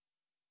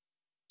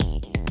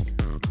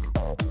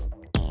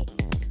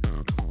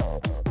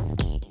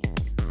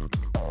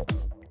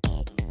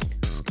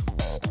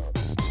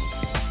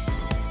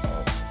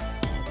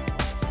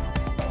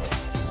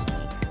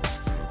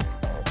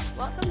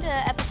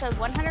episode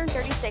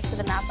 136 of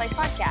the Mouse Life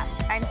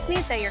Podcast. I'm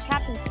Samantha, your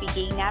captain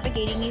speaking,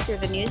 navigating you through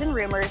the news and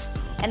rumors,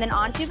 and then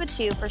on Tuba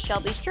 2 for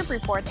Shelby's trip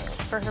reports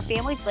for her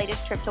family's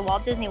latest trip to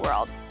Walt Disney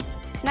World.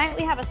 Tonight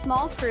we have a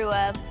small crew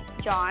of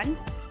John.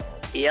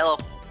 Hello.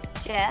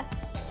 Jeff.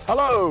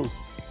 Hello.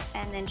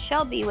 And then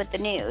Shelby with the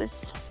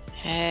news.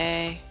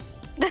 Hey.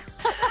 You're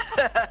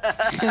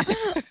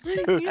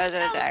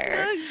so tired.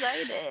 So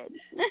excited.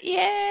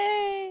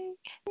 Yay.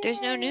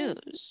 There's no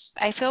news.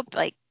 I feel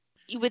like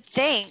you would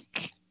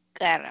think,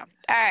 I don't know.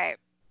 All right.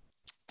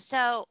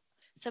 So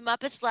the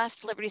Muppets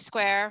left Liberty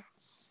Square,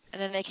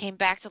 and then they came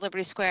back to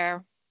Liberty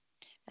Square,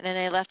 and then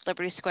they left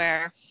Liberty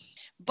Square.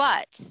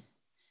 But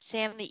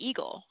Sam the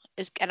Eagle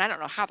is, and I don't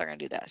know how they're going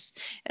to do this,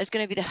 is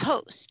going to be the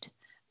host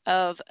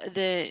of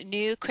the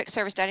new quick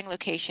service dining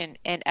location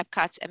in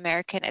Epcot's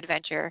American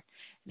Adventure,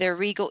 the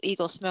Regal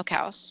Eagle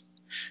Smokehouse.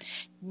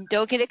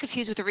 Don't get it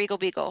confused with the Regal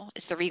Beagle.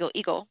 It's the Regal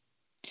Eagle.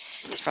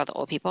 It's for all the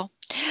old people.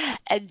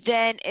 And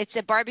then it's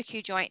a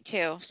barbecue joint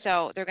too.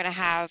 So they're going to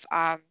have,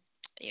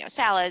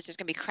 salads. There's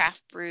going to be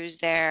craft brews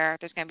there.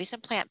 There's going to be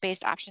some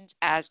plant-based options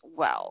as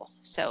well.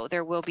 So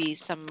there will be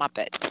some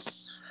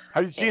Muppets.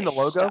 Have you seen the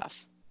logo?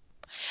 Stuff.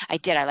 I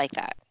did. I like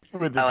that.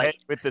 With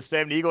the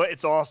Sam the Eagle,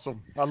 it's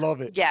awesome. I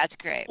love it. Yeah, it's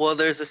great. Well,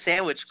 there's a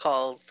sandwich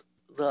called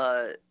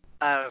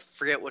I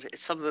forget what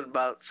it's something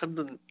about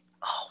something.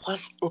 Oh,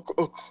 what's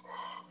it's?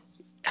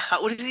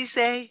 What does he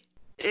say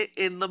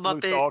in the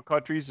Muppet? To all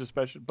countries,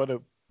 especially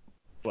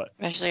what?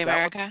 Especially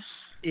America.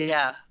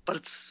 Yeah, but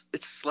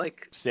it's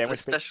like sandwich,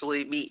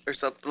 especially meat or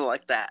something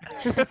like that.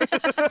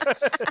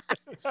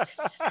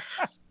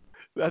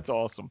 That's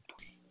awesome.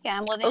 Yeah,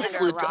 I'm living I'll under a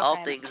salute rock. to all I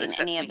haven't things seen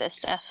except any of meat. this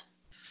stuff.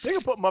 They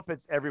could put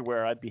Muppets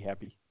everywhere. I'd be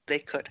happy. They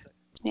could.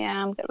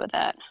 Yeah, I'm good with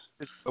that.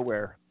 Just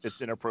aware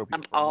it's inappropriate.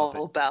 I'm for a all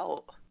Muppet.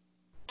 about,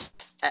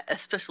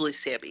 especially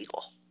Sam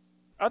Eagle.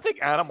 I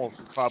think animals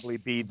would probably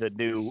be the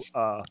new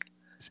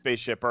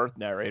Spaceship Earth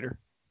narrator.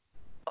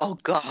 Oh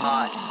God.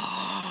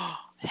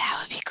 That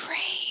would be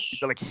great.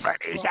 They're like,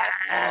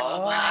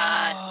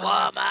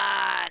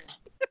 Woman.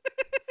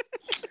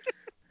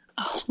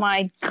 Oh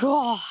my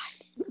God.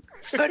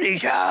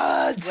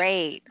 Conditions.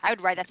 Great. I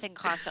would ride that thing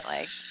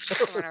constantly.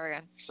 Over and over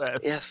again.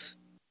 Yes.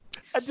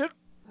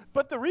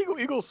 But the Regal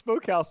Eagle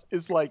Smokehouse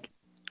is like,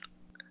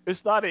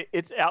 it's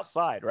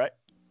outside, right?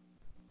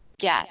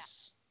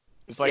 Yes.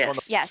 It's like on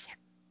the Yes.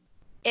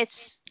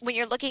 It's when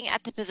you're looking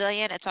at the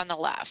pavilion, it's on the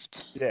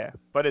left. yeah,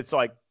 but it's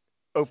like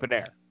open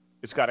air.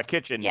 It's got a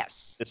kitchen,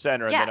 Yes. the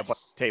center, and then a bunch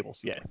Yes. of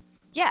tables. Yeah.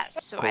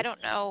 Yes. So Cool. I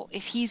don't know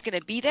if he's going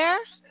to be there,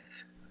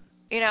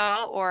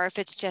 or if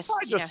it's just,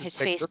 Probably just his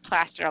a face picture.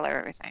 plastered all over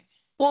everything.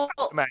 Well,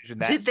 Imagine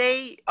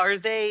that. are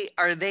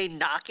they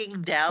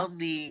knocking down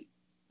the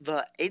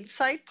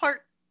inside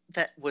part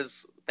that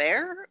was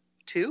there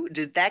too?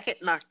 Did that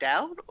get knocked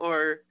down,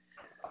 or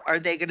are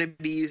they going to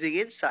be using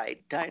inside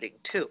dining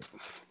too?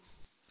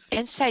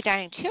 Inside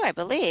dining too, I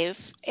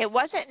believe. It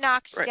wasn't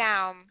knocked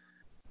down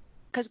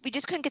because we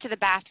just couldn't get to the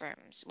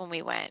bathrooms when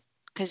we went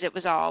because it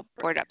was all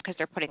boarded up because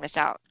they're putting this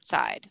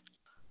outside.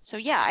 So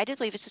yeah, I did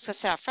believe it's just going to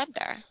sit out front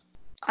there.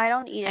 I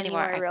don't eat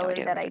Anymore, I anywhere have no really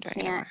idea that what I they're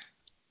doing can't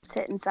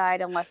sit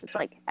inside unless it's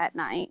like at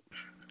night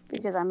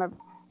because I'm a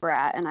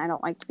brat and I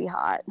don't like to be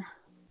hot.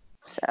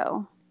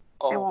 So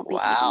I won't be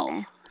eating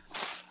there.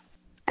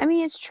 I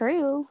mean, it's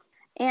true.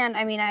 And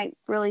I mean, I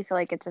really feel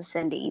like it's a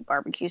sin to eat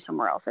barbecue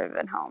somewhere else other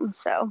than home.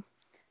 So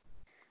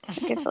I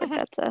feel like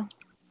it's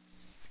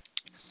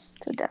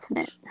a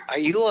definite. Are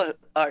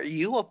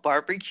you a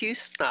barbecue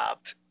snob?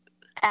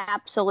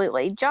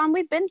 Absolutely. John,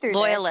 we've been through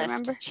Loyalist. this,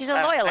 remember? She's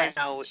a loyalist.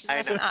 I know, She's I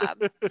not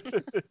a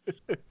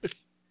snob.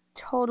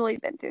 Totally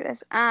been through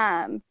this.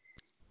 Cam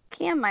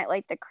might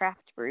like the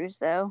craft brews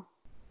though.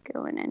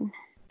 Going and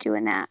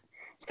doing that.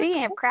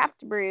 Speaking of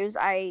craft brews,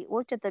 I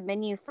looked at the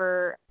menu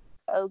for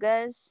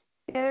Oga's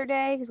the other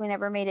day because we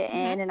never made it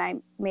in, and I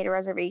made a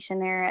reservation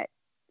there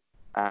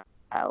at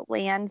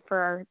Land for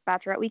our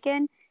bachelorette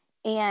weekend.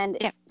 And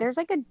there's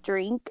like a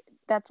drink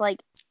that's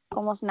like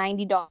almost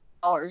 $90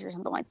 or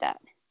something like that.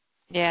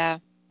 Yeah.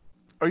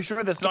 Are you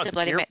sure that's not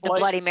The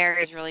Bloody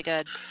Mary is really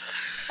good.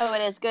 Oh,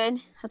 it is good.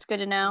 That's good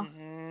to know.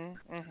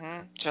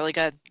 It's really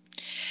good.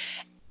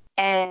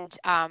 And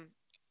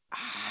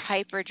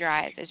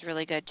Hyperdrive is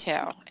really good too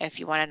if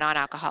you want a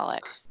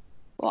non-alcoholic.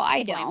 Well, I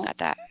William don't. got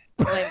that.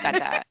 William got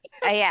that.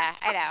 Yeah,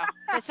 I know.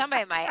 But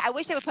somebody might. I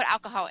wish they would put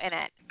alcohol in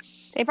it.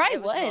 They probably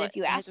It was would really- if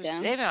you asked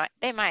them.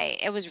 They might.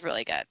 It was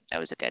really good. It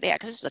was a good. Yeah,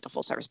 because this is like a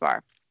full service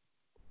bar.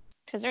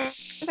 Because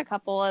there's a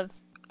couple of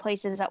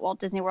places at Walt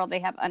Disney World they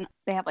have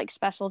like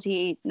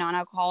specialty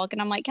non-alcoholic,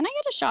 and I'm like, can I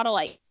get a shot of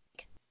like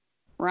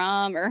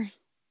rum or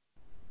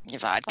Your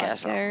vodka.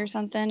 or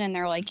something? And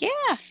they're like, yeah.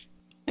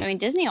 I mean,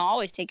 Disney will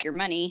always take your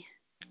money.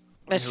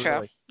 That's Yeah, true.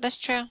 really. That's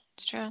true.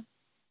 It's true.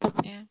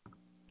 Yeah.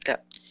 Yeah.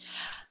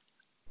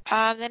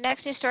 The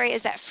next news story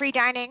is that free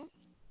dining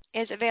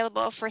is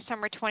available for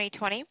summer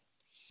 2020.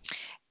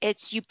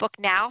 You book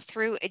now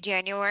through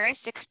January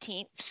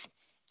 16th,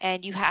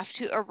 and you have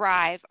to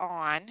arrive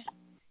on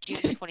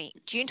June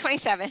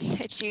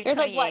 27th, June There's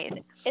like 28th.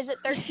 what? Is it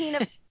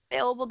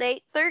available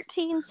date.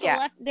 13 Yeah.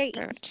 select dates.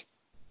 Perfect.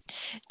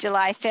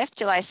 July 5th,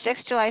 July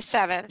 6th, July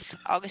 7th,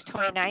 August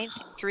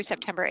 29th through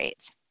September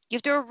 8th. You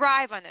have to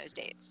arrive on those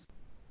dates.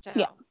 So,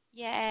 Yeah.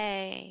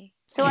 Yay.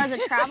 So as a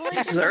travel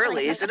This is agent,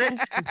 early, like,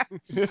 isn't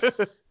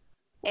it?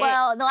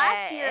 Well, the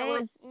last year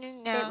it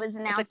no, was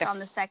like announced the on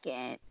the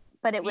 2nd,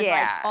 but it was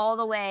Yeah. like all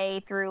the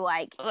way through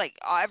like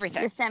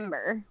everything.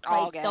 December,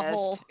 August. like the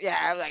whole.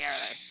 Yeah, like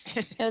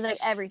everything. It was like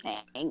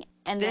everything,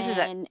 and This is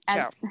then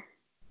a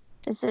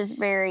this is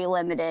very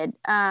limited.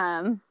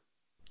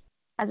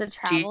 As a Do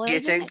travel you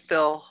agent, think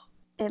they'll?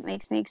 it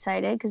makes me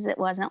excited because it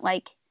wasn't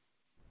like.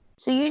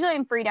 So usually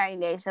in free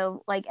dining day,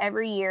 so like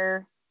every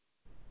year,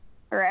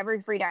 or every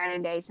free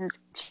dining day since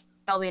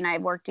Shelby and I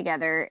have worked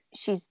together,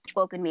 she's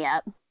woken me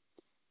up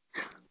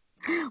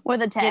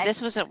with a text. Yeah,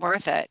 this wasn't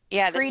worth it.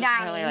 Yeah, this Free was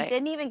dining, totally like,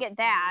 didn't even get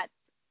that.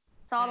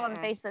 Saw it on the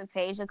Mm-mm. Facebook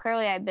page, so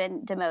clearly I've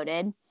been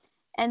demoted.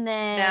 And no,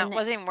 then it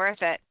wasn't even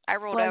worth it. I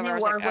rolled wasn't over. I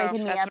was worth like, oh,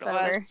 waking me that's up what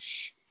it over.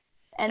 was.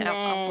 And No,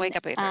 I'll then wake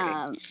up at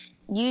 8:30.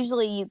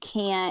 usually you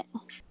can't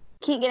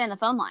get in the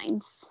phone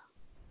lines.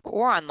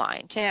 Or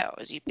online too.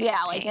 As you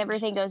Yeah, like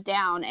everything goes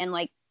down, and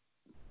like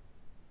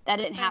that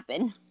didn't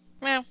happen.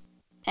 Yeah.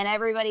 And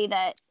everybody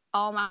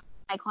all my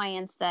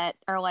clients that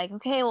are like,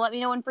 okay, well, let me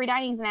know when free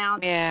dining's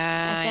announced.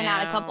 Yeah. I sent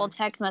out a couple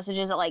text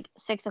messages at like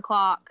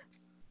 6:00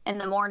 in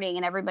the morning,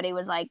 and everybody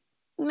was like,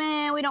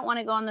 man, we don't want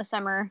to go in the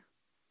summer.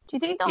 Do you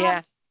think they'll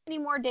have any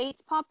more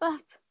dates pop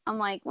up? I'm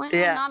like, well,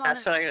 Yeah, not on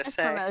that's what I'm gonna this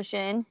say.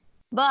 promotion.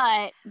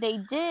 But they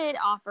did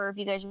offer, if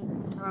you guys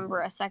remember,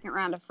 a second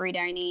round of free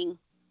dining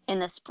in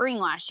the spring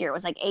last year. It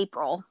was like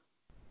April,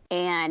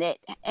 and it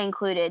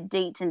included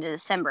dates into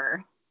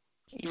December.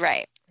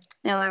 Right.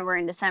 November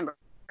and December.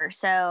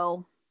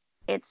 So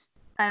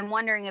I'm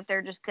wondering if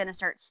they're just going to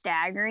start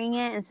staggering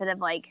it instead of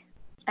like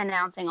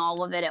announcing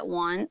all of it at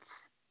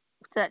once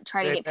to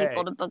try to get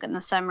people to book in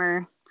the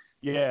summer.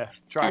 Yeah,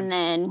 try And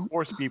then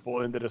force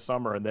people into the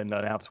summer and then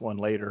announce one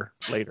later.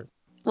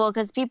 Well,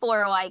 because people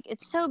are like,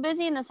 it's so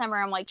busy in the summer.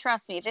 I'm like,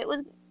 trust me,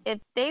 if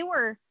they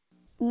were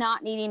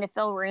not needing to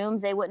fill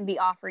rooms, they wouldn't be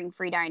offering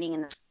free dining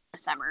in the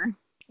summer.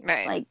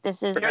 Right. Like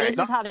this is Right.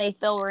 how they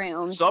fill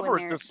rooms. Summer when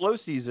is they're- the slow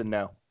season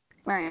now.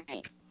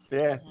 Right.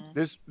 Yeah,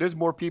 there's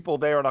more people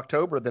there in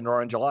October than there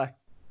are in July.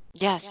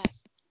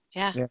 Yes.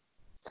 Yeah.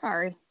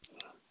 Sorry.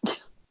 All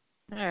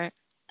right.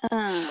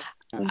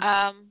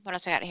 Um, What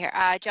else I got here?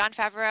 Jon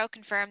Favreau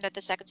confirmed that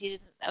the second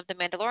season of The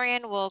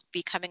Mandalorian will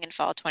be coming in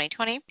fall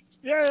 2020.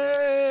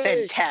 Yay!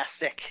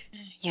 Fantastic.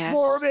 Yes.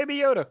 More Baby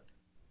Yoda.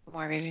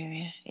 More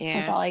baby. Yeah.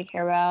 That's all I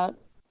care about.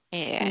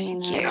 Yeah. I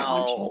mean, Cute.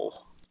 No.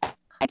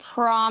 I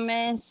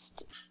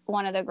promised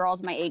one of the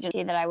girls in my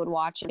agency that I would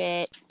watch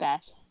it,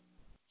 Beth,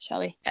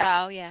 Shelby.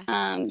 Oh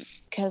yeah.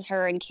 Because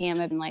her and Cam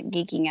have been like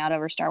geeking out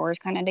over Star Wars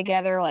kind of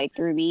together, like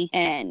through me,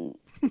 and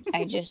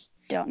I just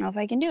don't know if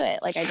I can do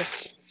it. Like I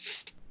just,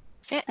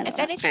 If know.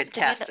 anything,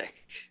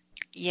 Fantastic.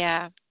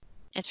 yeah,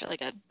 it's really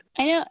good.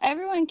 I know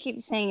everyone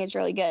keeps saying it's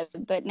really good,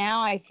 but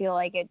now I feel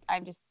like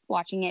I'm just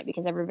watching it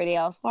because everybody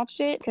else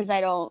watched it because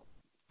I don't.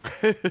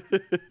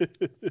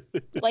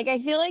 Like I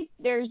feel like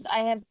I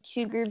have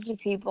two groups of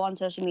people on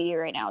social media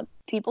right now: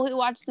 people who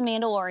watch The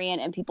Mandalorian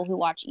and people who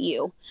watch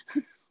You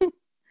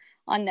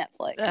on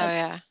Netflix.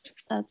 Oh,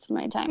 That's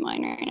my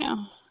timeline right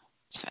now.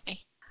 It's funny.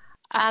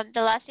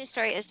 The last news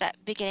story is that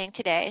beginning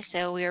today,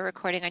 so we are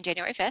recording on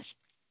January 5th,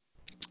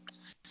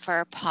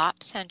 for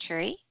Pop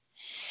Century,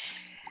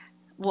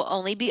 will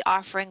only be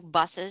offering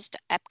buses to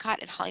Epcot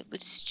and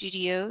Hollywood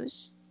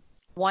Studios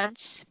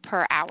once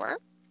per hour.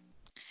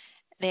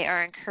 They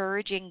are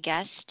encouraging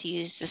guests to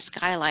use the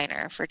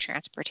Skyliner for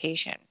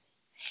transportation.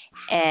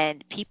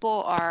 And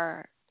people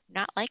are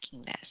not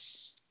liking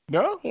this.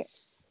 No?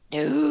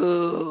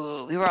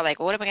 No. We were like,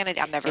 what am I going to do?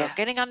 I'm never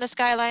getting on the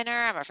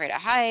Skyliner. I'm afraid of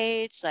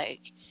heights.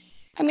 Like,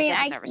 I mean,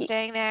 I'm never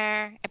staying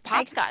there. And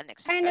Pop's gotten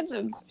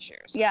expensive this year.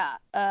 So.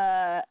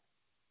 Yeah.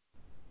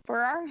 For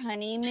our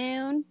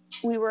honeymoon,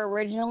 we were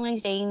originally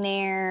staying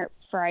there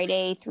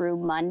Friday through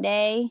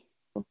Monday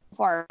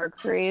for our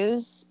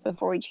cruise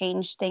before we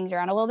changed things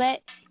around a little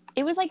bit.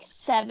 It was like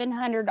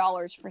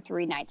 $700 for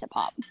 3 nights at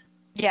Pop.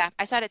 Yeah,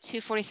 I saw it at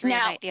 $243 a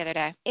night the other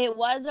day. It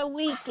was a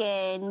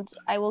weekend.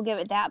 I will give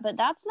it that, but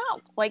that's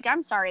not like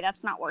I'm sorry,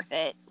 that's not worth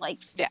it. Like,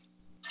 yeah,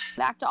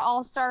 back to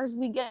All Stars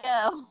we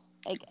go.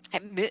 Like,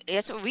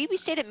 that's what we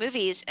stayed at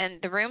movies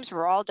and the rooms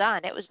were all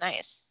done. It was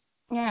nice.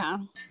 Yeah,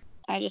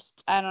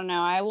 I don't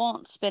know. I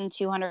won't spend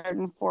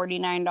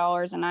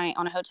 $249 a night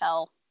on a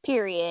hotel.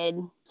 Period.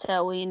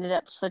 So we ended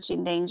up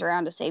switching things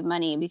around to save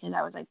money because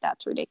I was like,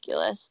 that's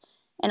ridiculous.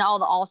 And all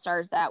the All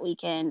Stars that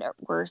weekend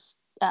were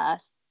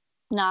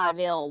not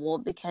available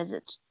because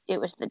it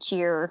was the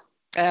Cheer.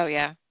 Oh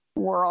yeah.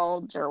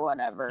 Worlds or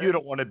whatever. You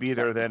don't want to be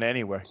there then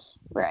anyway.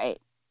 Right.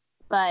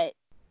 But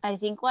I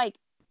think like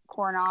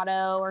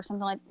Coronado or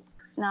something like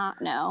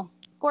no.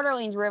 Coeur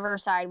d'Alene's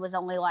Riverside was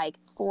only like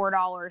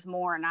 $4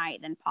 more a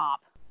night than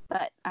Pop.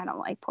 But I don't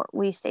like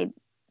we stayed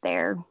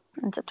there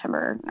in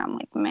September and I'm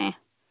like, meh.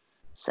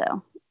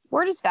 So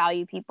we're just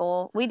value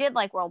people. We did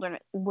like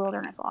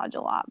Wilderness Lodge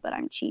a lot, but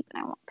I'm cheap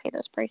and I won't pay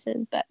those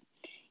prices. But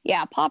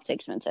Yeah, Pop's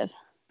expensive.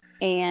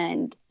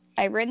 And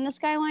I've ridden the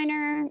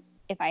Skyliner.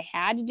 If I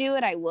had to do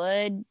it, I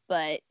would,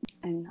 but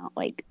I'm not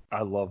like.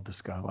 I love the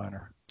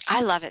Skyliner.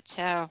 I love it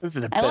too. This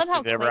is the I love best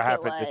how thing that quick ever it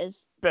happened.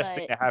 was. Best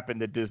thing But that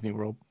happened at Disney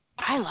World.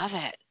 I love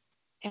it.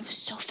 It was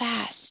so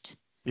fast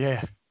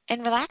Yeah.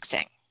 and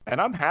relaxing. And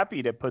I'm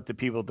happy to put the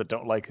people that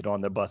don't like it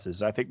on the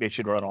buses. I think they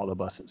should run all the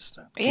buses.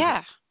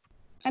 Yeah.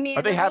 I mean,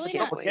 Are they they're having really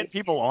trouble not- getting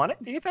people on it,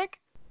 do you think?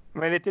 I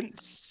mean, it didn't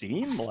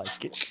seem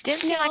like it.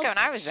 Didn't seem No. like it when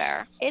I was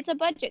there. It's a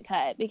budget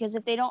cut because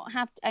if they don't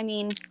have to, I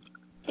mean,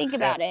 think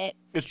about it.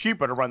 It's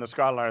cheaper to run the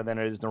Skyliner than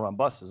it is to run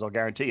buses. I'll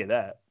guarantee you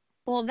that.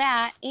 Well,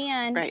 that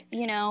and Right.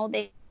 you know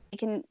they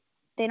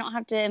don't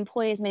have to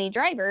employ as many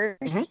drivers.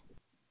 Mhm.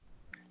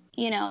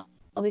 You know,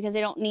 because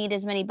they don't need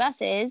as many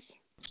buses.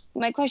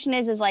 My question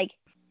is like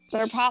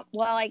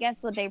I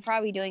guess what they're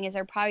probably doing is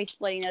they're probably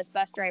splitting those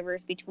bus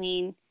drivers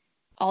between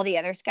all the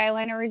other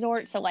Skyliner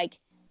resorts. So like,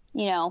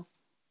 you know,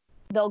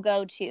 they'll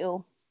go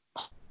to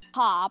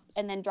Pop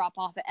and then drop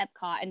off at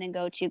Epcot and then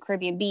go to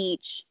Caribbean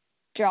Beach,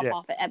 drop Yeah.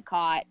 off at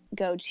Epcot,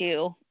 go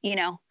to, you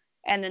know,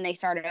 and then they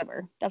start it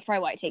over. That's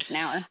probably why it takes an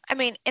hour. I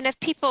mean, and if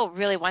people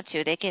really want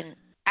to, they can.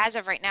 As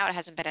of right now, it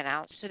hasn't been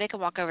announced, so they can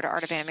walk over to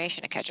Art of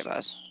Animation and catch a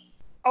bus.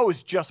 Oh,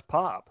 it's just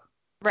Pop.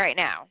 Right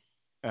now.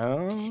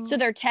 Oh. So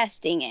they're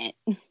testing it,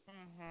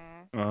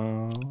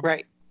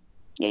 Right.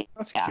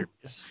 That's Yeah.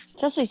 curious.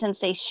 especially since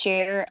they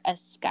share a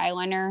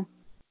Skyliner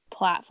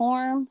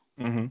platform.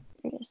 Mm-hmm.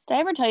 Did I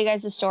ever tell you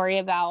guys the story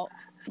about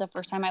the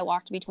first time I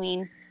walked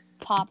between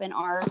Pop and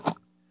Art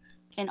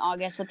in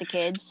August with the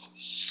kids?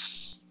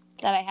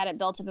 That I had it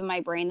built up in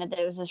my brain that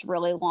there was this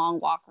really long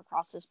walk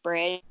across this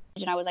bridge,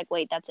 and I was like,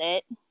 wait, that's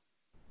it?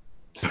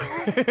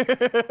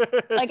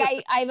 Like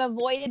I've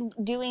avoided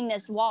doing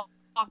this walk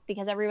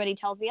because everybody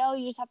tells me, oh,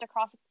 you just have to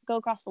go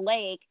across the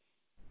lake.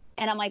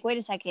 And I'm like, wait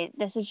a second,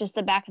 this is just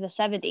the back of the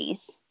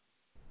 70s.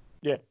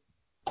 Yeah.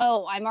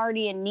 Oh, I'm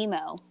already in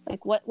Nemo.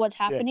 Like what's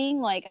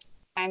happening? Like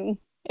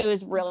it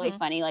was really Mhm.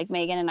 funny. Like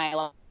Megan and I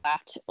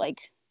laughed like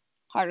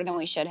harder than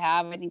we should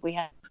have. I think we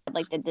had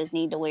like the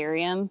Disney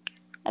delirium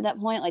at that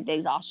point, like the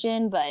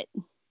exhaustion, but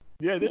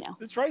Yeah, You know.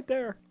 it's right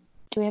there.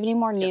 do we have any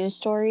more news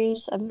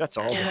stories of That's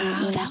all. No,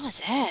 that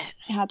was it.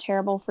 how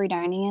terrible free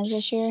dining is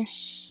this year?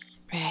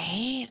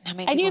 Right? How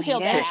many I do people feel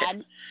hate it?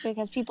 bad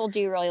because people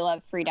do really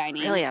love free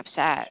dining. Really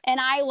upset. And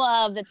I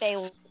love that they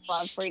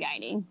love free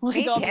dining.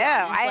 Me Like, I'll too. be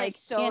honest, I like, was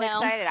so you know,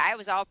 excited. I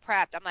was all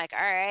prepped. I'm like, all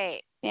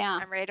right, Yeah.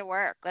 I'm ready to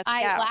work. Let's go.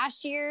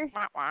 Last year,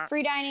 Wah, wah.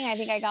 free dining, I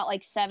think I got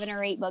like 7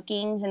 or 8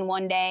 bookings in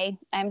one day.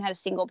 I haven't had a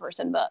single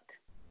person book.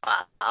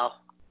 Wow.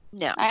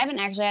 No, I haven't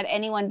actually had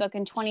anyone book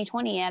in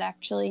 2020 yet,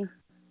 actually.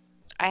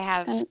 I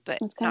have, kinda- but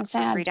that's kinda not for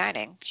sad. free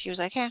dining. She was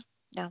like, yeah,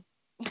 no.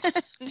 I'm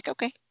like,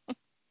 okay.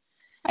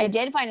 I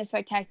did find a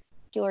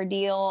spectacular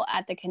deal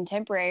at the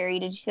Contemporary.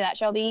 Did you see that,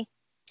 Shelby?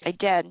 I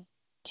did.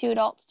 2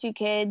 adults, 2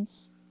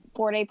 kids,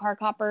 4-day park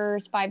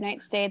hoppers,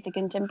 5-night stay at the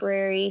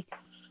Contemporary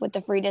with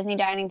the free Disney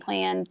dining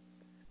plan,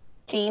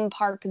 theme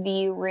park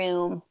view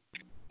room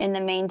in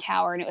the main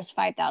tower, and it was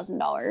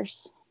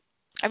 $5,000.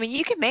 I mean,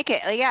 you can make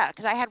it. Yeah,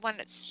 because I had one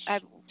that's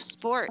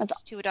sports,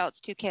 That's- 2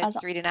 adults, 2 kids,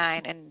 that's- 3 to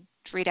 9, and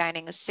free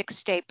dining, a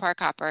 6-day park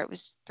hopper. It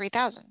was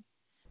 $3,000.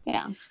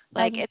 Yeah,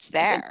 Like, That's- it's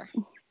there.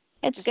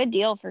 it's a good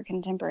deal for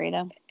Contemporary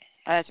though.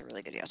 Oh, that's a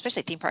really good deal,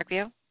 especially theme park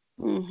view.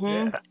 Mm-hmm.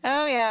 Yeah.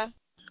 Oh yeah.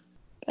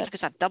 But- Like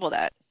it's not double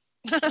that.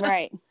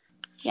 Right.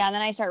 Yeah, and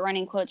then I start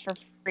running quotes for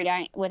free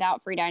dining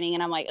without free dining,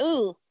 and I'm like,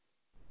 ooh,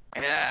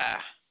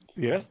 Yeah.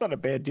 Yeah, that's not a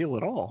bad deal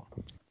at all.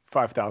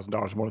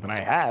 $5,000 more than I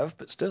have,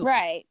 but still.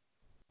 right.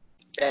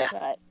 Yeah.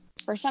 But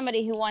for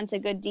somebody who wants a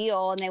good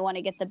deal and they want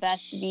to get the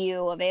best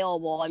view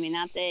available, I mean,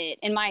 that's it,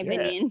 in my Yeah.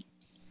 opinion.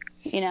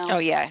 You know, Oh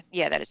yeah.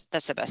 Yeah, that's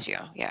the best view.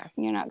 Yeah.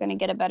 you're not going to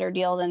get a better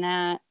deal than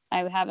that.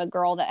 I have a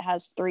girl that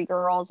has 3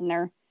 girls, and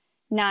they're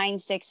 9,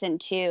 6, and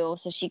 2,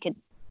 so she could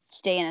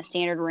stay in a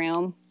standard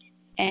room.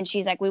 And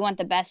she's like, we want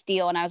the best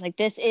deal. And I was like,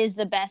 this is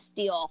the best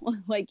deal.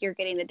 Like, you're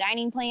getting the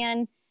dining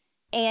plan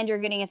and you're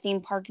getting a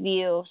theme park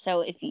view.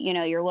 So if, you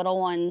know, your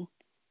little one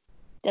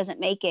doesn't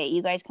make it,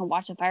 you guys can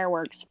watch the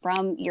fireworks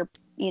from your,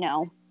 you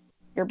know,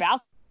 your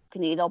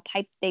balcony.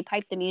 They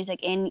pipe the music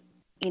in,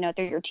 you know,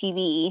 through your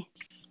TV.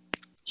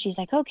 She's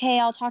like, okay,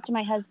 I'll talk to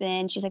my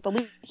husband. She's like, but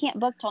we can't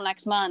book till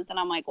next month. And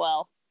I'm like,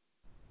 well,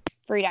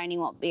 free dining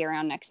won't be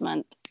around next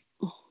month.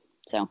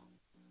 So,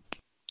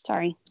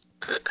 sorry.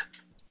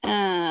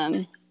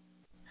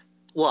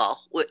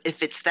 Well,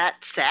 if it's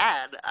that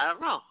sad, I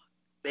don't know.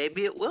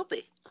 Maybe it will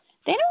be.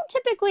 They don't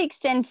typically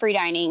extend free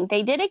dining.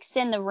 They did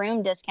extend the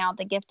room discount,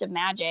 the Gift of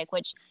Magic,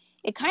 which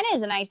it kind of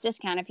is a nice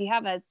discount. If you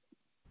have a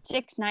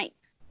 6-night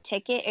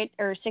ticket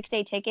or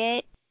 6-day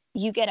ticket,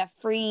 you get a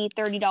free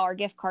 $30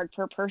 gift card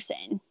per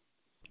person.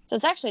 So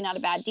it's actually not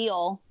a bad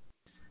deal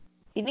if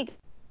you think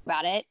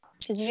about it.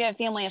 Because if you have a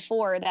family of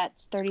 4,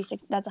 that's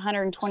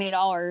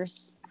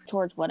 $120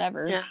 towards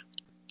whatever. Yeah.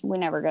 We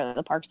never go to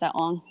the parks that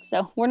long,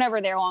 so we're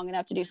never there long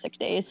enough to do 6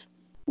 days.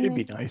 It'd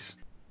be nice.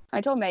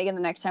 I told Megan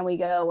the next time we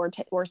go,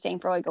 we're staying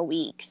for like a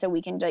week, so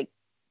we can like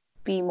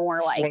be more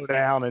like Slow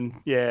down and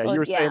Slow- you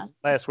were saying yeah.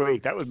 last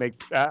week that would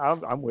make.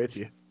 I'm with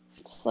you.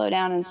 slow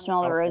down and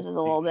smell the Oh, roses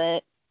a little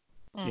bit.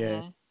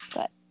 Yeah.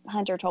 Mhm.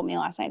 Hunter told me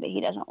last night that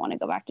he doesn't want to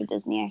go back to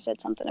Disney. I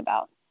said something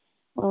about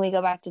when we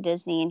go back to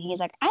Disney, and he's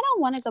like, I don't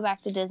want to go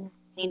back to Disney.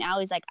 Now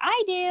he's like,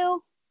 I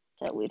do.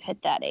 So we've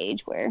hit that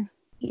age where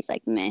he's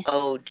like, meh.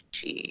 Oh,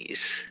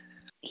 jeez.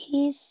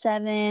 He's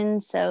 7,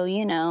 so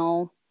he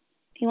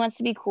wants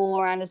to be cool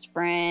around his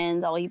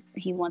friends.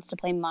 He wants to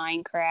play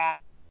Minecraft.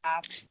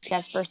 He got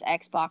his first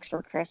Xbox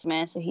for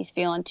Christmas, so he's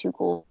feeling too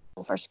cool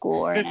for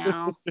school right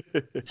now.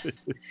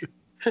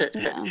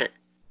 Yeah.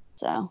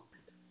 So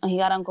he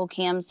got Uncle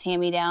Cam's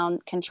hand-me-down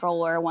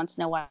controller. Wants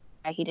to know why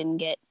he didn't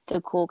get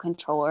the cool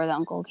controller that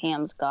Uncle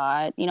Cam's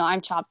got.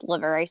 I'm chopped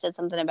liver. I said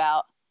something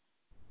about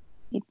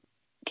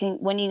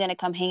when are you gonna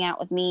come hang out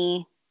with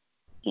me?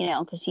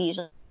 Because he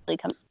usually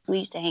we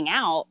used to hang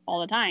out all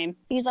the time.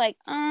 He's like,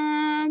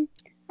 I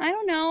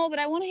don't know, but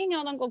I want to hang out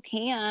with Uncle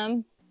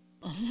Cam.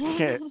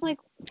 I'm like,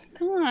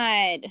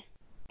 God.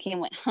 Cam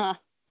went,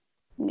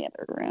 in the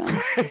other room.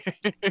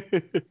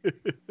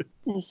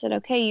 I said,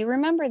 okay, you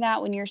remember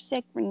that when you're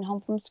sick, bringing home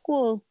from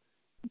school,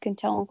 you can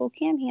tell Uncle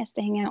Cam he has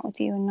to hang out with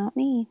you and not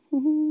me.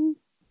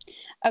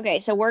 Okay,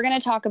 so we're going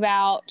to talk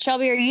about,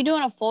 Shelby, are you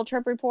doing a full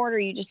trip report or are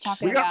you just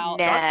talking We got-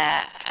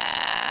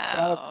 about?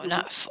 No,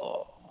 not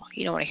full.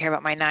 You don't want to hear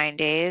about my 9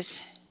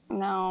 days?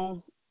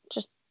 No,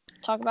 just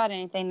talk about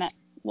anything that,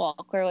 well,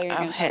 clearly you're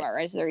going to Okay. talk about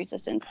Rise of the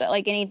Resistance, but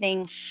like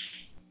anything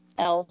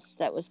else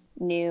that was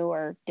new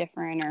or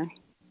different or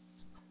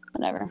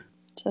whatever.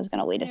 So it's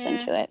going to lead us Yeah.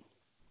 into it.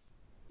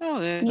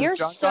 Oh, You're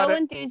John so got it?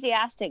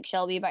 enthusiastic,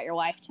 Shelby, about your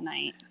wife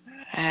tonight.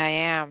 I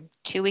am.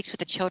 2 weeks with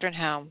the children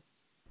home.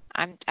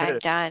 I'm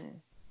Good.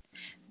 done.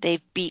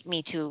 They've beat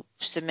me to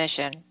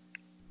submission.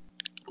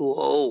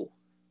 Whoa.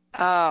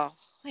 Oh,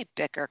 they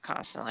bicker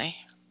constantly.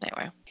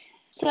 Anyway.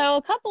 So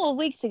a couple of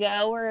weeks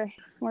ago,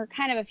 we're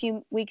kind of a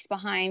few weeks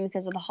behind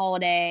because of the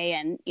holiday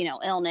and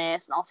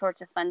illness and all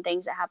sorts of fun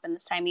things that happen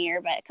this time of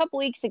year. But a couple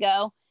weeks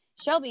ago,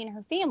 Shelby and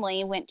her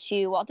family went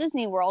to Walt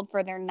Disney World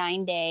for their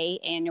 9-day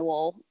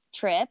annual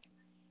trip,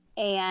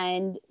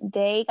 and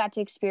they got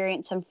to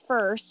experience some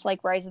firsts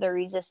like Rise of the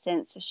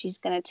Resistance. So she's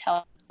going to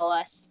tell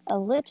us a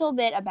little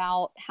bit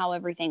about how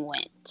everything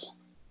went.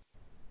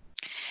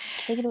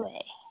 Take it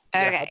away.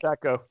 Yeah, Okay. how'd that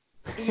go?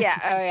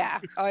 Yeah.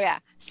 Oh yeah.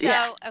 So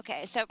Yeah.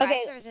 okay. So Okay.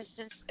 Rise of the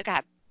Resistance. Okay.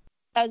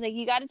 I was like,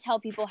 you got to tell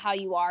people how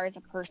you are as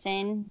a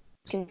person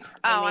because they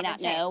Oh, may I'm not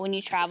insane. know when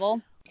you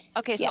travel.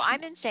 Okay. So Yeah.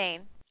 I'm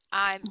insane.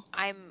 I'm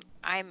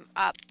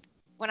up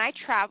when I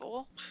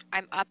travel.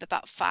 I'm up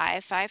about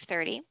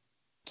 5:30.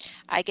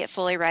 I get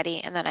fully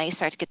ready, and then I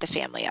start to get the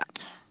family up.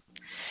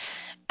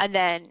 And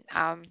then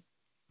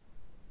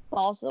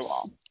Balls to the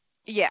wall.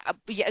 yeah,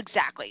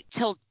 exactly.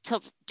 Till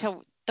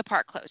the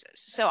park closes.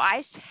 So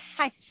I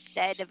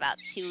said about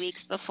 2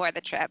 weeks before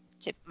the trip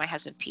to my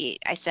husband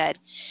Pete, I said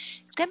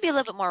it's gonna be a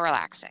little bit more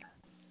relaxing.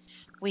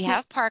 We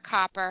have park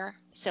hopper,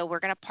 so we're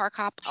gonna park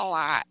hop a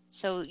lot.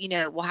 So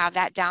we'll have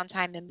that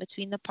downtime in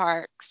between the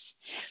parks,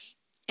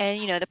 and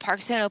the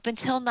park's gonna open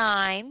till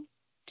 9,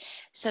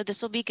 so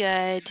this will be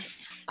good.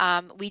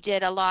 We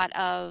did a lot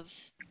of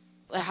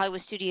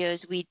Hollywood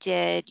Studios.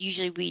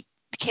 The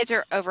kids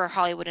are over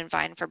Hollywood and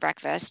Vine for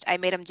breakfast. I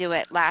made them do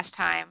it last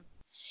time,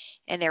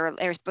 and they were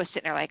both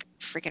sitting there like,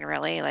 freaking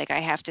really? Like I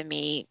have to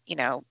meet, it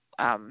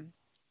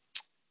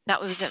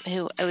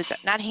was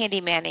not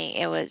Handy Manny.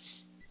 It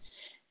was,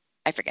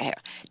 I forget who,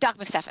 Doc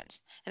McStuffins.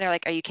 And they're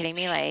like, are you kidding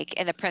me? Like,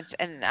 and the prince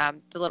and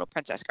the little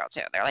princess girl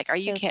too. They're like, are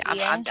you kidding?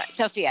 I'm done.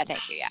 Sophia,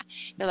 thank you. Yeah.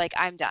 They're like,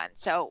 I'm done.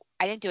 So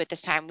I didn't do it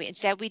this time.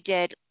 Instead we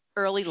did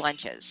early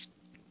lunches.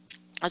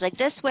 I was like,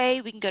 this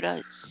way we can go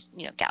to,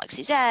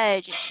 Galaxy's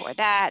Edge and tour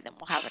that, and then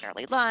we'll have an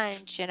early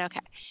lunch, and okay.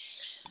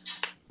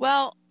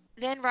 Well,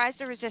 then Rise of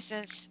the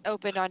Resistance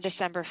opened on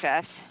December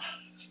 5th,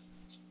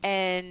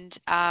 and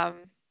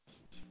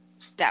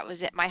that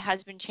was it. My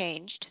husband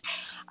changed.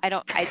 I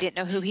didn't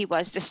know who he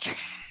was this trip.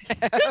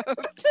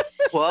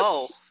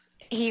 Whoa.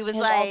 He was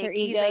His like, alter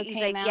he's ego like,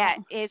 came yeah,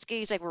 out.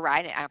 he's like, we're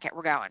riding it. I don't care.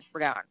 We're going.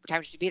 What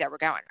time should we be there? We're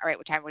going. All right.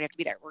 What time do we have to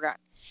be there? We're going.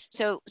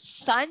 So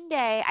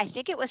Sunday, I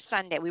think it was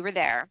Sunday. We were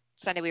there.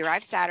 Sunday, we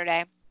arrived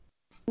Saturday.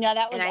 No,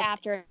 that was And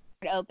after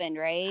it opened,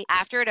 right?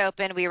 After it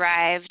opened, we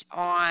arrived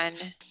on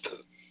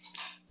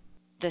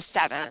the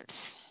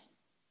 7th.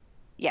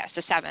 Yes,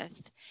 the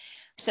 7th.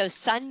 So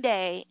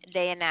Sunday,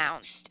 they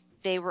announced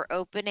they were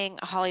opening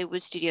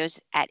Hollywood Studios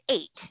at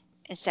 8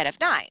 instead of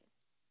 9.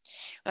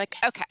 We're like,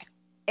 okay.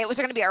 It was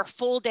going to be our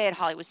full day at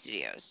Hollywood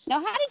Studios. Now,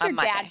 how did your on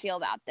Monday. dad feel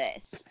about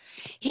this?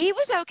 He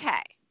was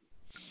okay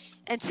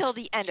until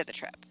the end of the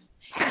trip.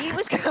 He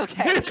was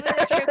okay. He was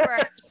a trooper.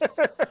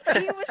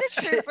 He was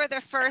a trooper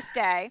the first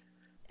day,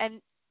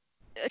 and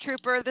a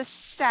trooper the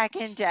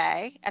second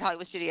day at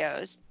Hollywood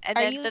Studios. And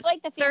Are then you the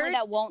like the family third-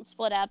 that won't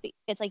split up?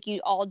 It's like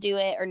you all do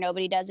it or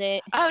nobody does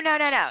it. Oh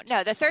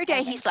no! The third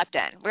day he slept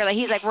in. We're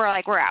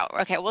out.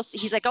 Okay, we'll see.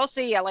 He's like, I'll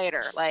see you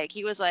later. Like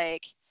he was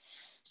like,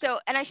 so.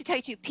 And I should tell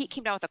you too, Pete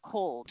came down with a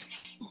cold.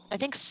 I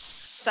think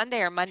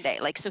Sunday or Monday.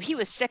 Like so, he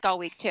was sick all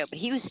week too. But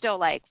he was still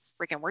like,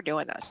 freaking, we're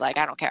doing this. Like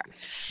I don't care.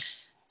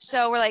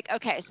 So we're like,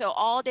 okay, so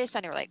all day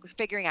Sunday we're like, we're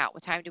figuring out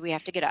what time do we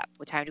have to get up?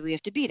 What time do we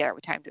have to be there?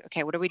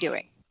 Okay, what are we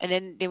doing? And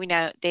then we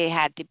know they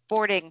had the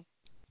boarding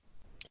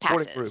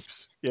passes. Boarding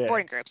groups. Yeah.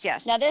 Boarding groups,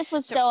 yes. Now this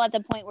was still at the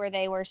point where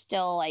they were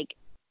still like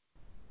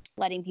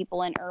letting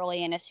people in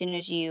early, and as soon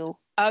as you.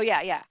 Oh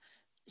yeah.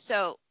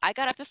 So I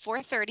got up at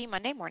 4:30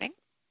 Monday morning.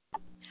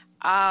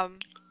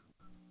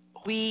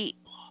 We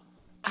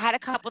had a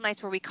couple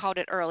nights where we called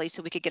it early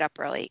so we could get up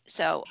early.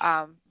 So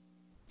I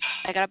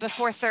got up at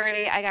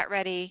 4:30. I got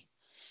ready,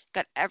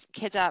 got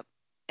kids up,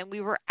 and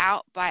we were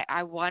out by,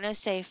 I want to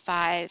say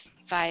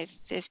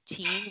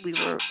 5:15. We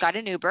got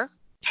an Uber.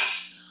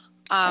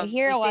 I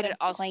hear we a lot stayed of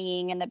at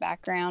clanging in the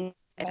background,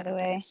 I by don't the know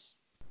what that way. is.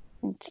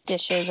 It's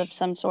dishes of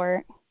some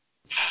sort.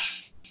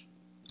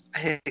 I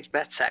think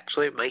that's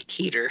actually my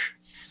heater.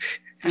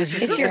 It's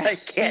your I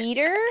can't-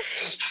 heater?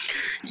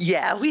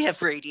 Yeah, we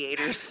have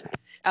radiators.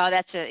 Oh,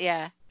 that's it.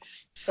 Yeah,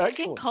 it's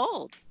getting Excellent.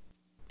 cold.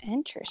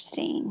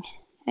 Interesting.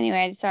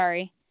 Anyway,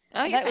 sorry.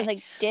 Oh, I you're thought it was fine.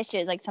 like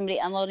dishes, like somebody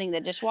unloading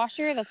the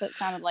dishwasher. That's what it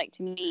sounded like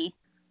to me.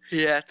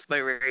 Yeah, it's my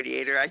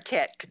radiator. I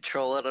can't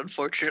control it,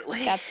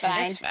 unfortunately. That's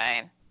fine. That's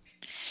fine.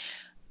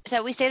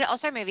 So we stayed at All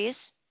Star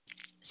Movies.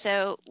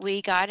 So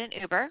we got an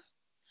Uber.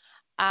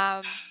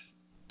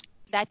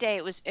 That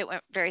day it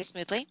went very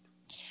smoothly,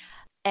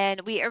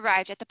 and we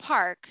arrived at the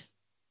park,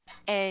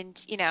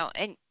 and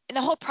and in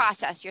the whole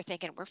process you're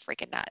thinking we're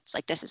freaking nuts.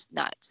 Like, this is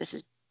nuts. This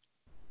is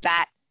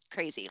bat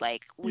crazy.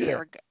 Like, we Yeah.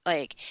 are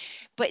like,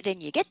 but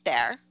then you get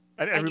there.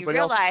 And you everybody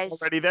else realize-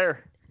 is already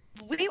there.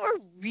 We were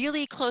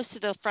really close to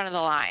the front of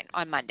the line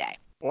on Monday.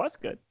 Well, that's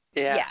good.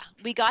 Yeah.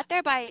 We got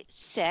there by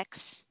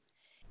 6,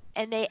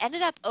 and they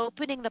ended up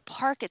opening the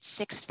park at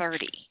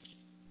 6:30,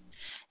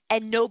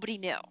 and nobody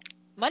knew.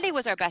 Monday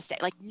was our best day.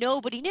 Like,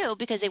 nobody knew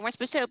because they weren't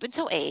supposed to open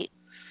until 8.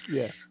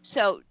 Yeah.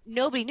 So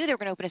nobody knew they were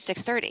going to open at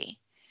 6:30.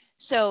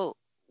 So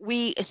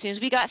as soon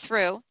as we got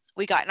through,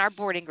 we got in our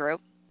boarding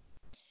group.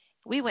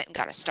 We went and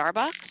got a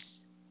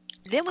Starbucks.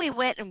 Then we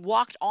went and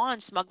walked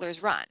on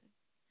Smuggler's Run.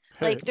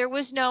 Like, there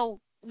was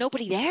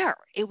nobody there.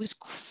 It was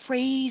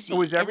crazy.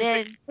 Was And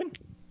everything?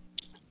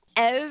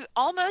 then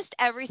almost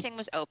everything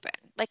was open.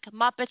 Like,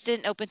 Muppets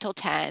didn't open till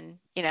 10.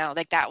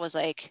 Like, that was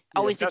like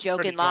always the that's joke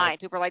pretty in line. cool.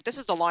 People are like, this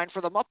is the line for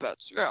the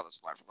Muppets. Yeah, this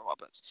is the line for the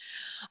Muppets.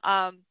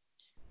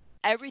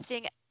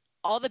 Everything,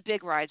 all the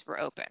big rides were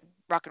open.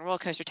 Rock and Roller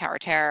Coaster, Tower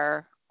of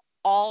Terror,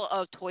 all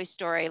of Toy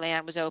Story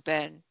Land was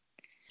open.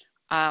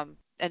 And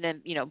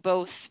then,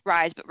 both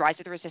rides, but Rise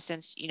of the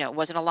Resistance,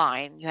 wasn't a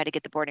line. You had to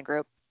get the boarding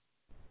group.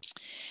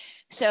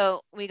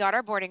 So we got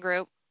our boarding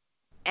group,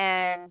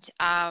 and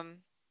now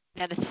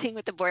the thing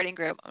with the boarding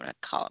group, I'm going to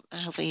call him,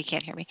 hopefully he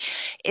can't hear me,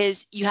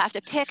 is you have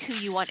to pick who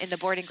you want in the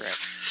boarding group.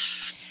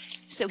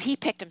 So he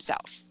picked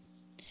himself.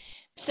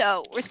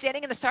 So we're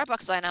standing in the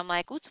Starbucks line. I'm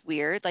like, what's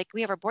weird? Like,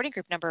 we have our boarding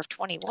group number of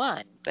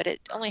 21, but it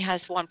only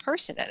has one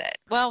person in it.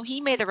 Well, he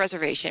made the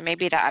reservation.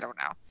 Maybe that, I don't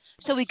know.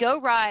 So we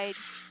go ride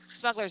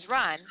Smuggler's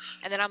Run,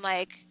 and then I'm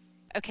like,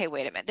 okay,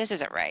 wait a minute. This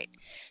isn't right.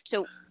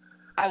 So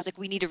I was like,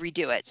 we need to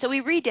redo it. So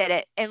we redid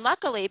it. And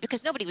luckily,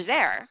 because nobody was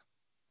there,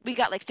 we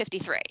got like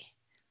 53.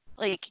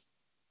 Like,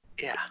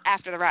 Yeah.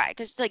 after the ride,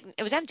 because like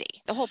it was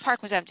empty. The whole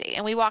park was empty,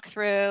 and we walked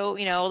through,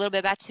 a little bit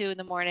about 2 in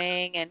the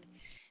morning, and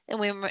then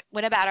we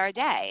went about our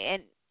day,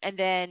 and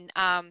then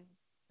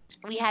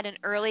we had an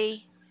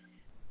early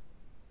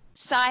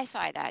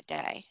sci-fi that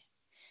day.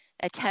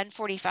 At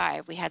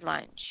 10:45, we had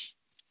lunch.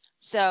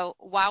 So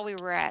while we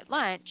were at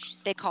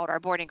lunch, they called our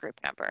boarding group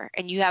number,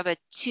 and you have a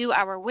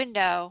 2-hour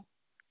window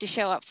to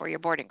show up for your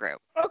boarding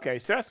group. Okay,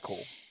 so that's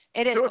cool.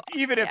 It is So cool.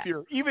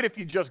 even if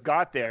you just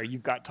got there,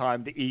 you've got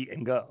time to eat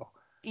and go.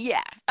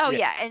 Yeah. Oh,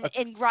 Yeah, yeah.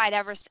 And ride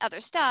other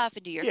stuff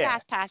and do your Yeah.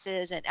 fast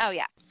passes. And, oh,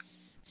 yeah.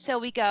 So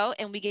we go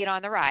and we get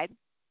on the ride.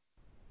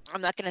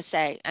 I'm not going to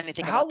say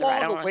anything How about the ride. I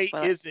long don't a want to wait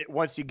spoil it. is it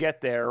once you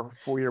get there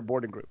for your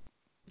boarding group?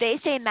 They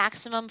say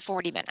maximum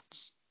 40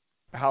 minutes.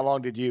 How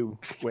long did you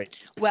wait?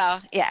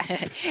 Well, yeah.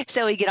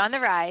 So we get on the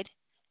ride,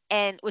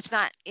 and it's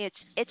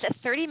a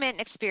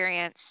 30-minute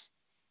experience.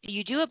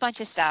 You do a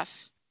bunch of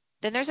stuff.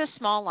 Then there's a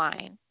small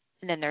line,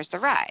 and then there's the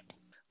ride.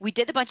 We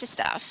did a bunch of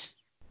stuff,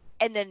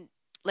 and then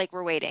like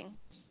we're waiting,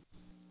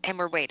 and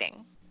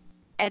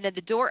then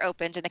the door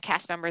opens, and the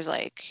cast member's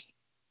like,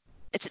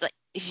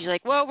 she's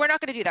like, well, we're not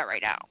going to do that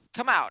right now.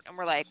 Come out. And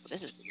we're like, well,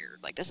 this is weird.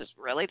 Like, this is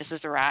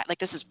the ride. Like,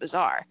 this is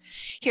bizarre.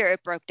 Here,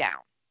 it broke down.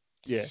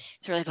 Yeah.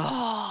 So we're like,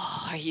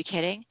 oh, are you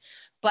kidding?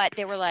 But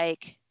they were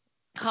like,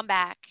 come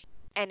back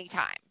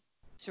anytime.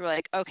 So we're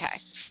like, okay.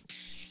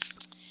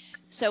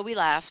 So we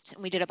left,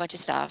 and we did a bunch of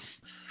stuff.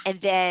 And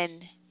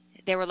then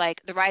they were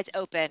like, the ride's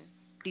open.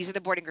 These are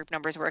the boarding group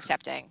numbers we're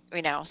accepting,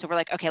 So we're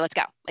like, okay, let's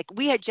go. Like,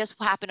 we had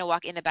just happened to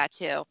walk in about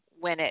 2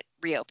 when it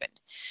reopened.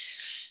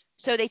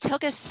 So they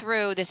took us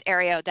through this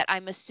area that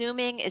I'm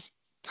assuming is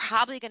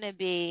probably going to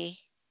be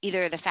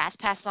either the fast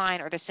pass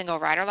line or the single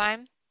rider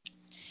line,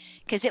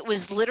 because it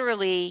was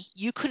literally,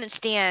 you couldn't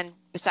stand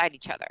beside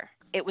each other.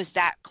 It was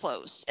that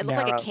close. It looked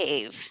like Narrow. a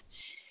cave,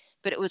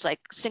 but it was like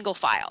single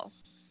file.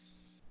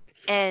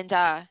 And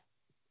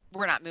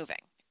we're not moving.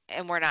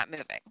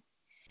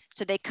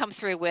 So they come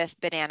through with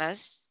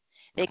bananas.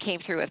 They came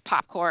through with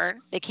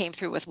popcorn. They came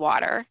through with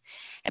water.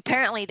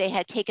 Apparently, they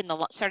had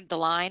started the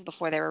line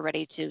before they were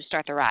ready to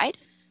start the ride.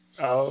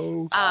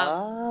 Oh.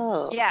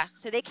 Oh. Yeah,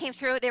 so they came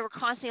through. They were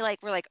constantly like,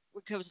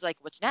 it was like,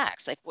 what's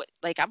next? Like, what?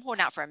 Like, I'm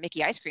holding out for a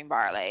Mickey ice cream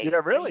bar. Like, Yeah, what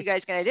are really? you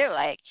guys gonna do?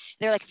 Like,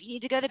 they're like, if you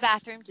need to go to the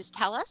bathroom, just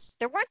tell us.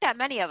 There weren't that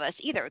many of us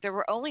either. There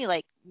were only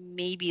like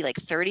maybe like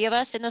 30 of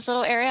us in this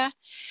little area.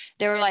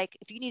 They were like,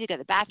 if you need to go to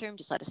the bathroom,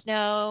 just let us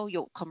know.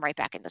 You'll come right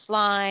back in this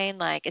line.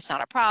 Like, it's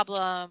not a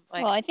problem.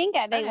 Like, Well, I think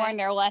that they okay. learned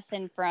their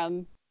lesson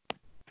from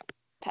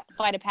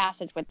Flight of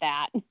Passage with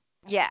that.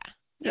 yeah,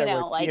 You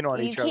know, like peeing on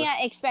you each other.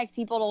 can't expect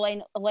people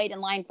to wait in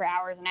line for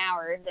hours and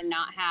hours and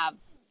not have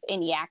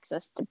any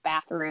access to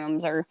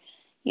bathrooms or,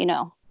 you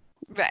know,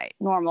 right.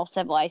 normal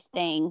civilized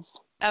things.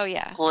 Oh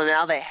yeah, Well,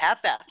 now they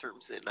have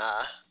bathrooms in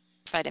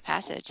Flight of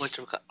Passage. Flight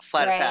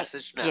Right. of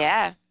Passage now.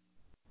 Yeah.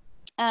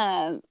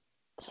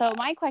 So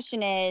my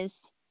question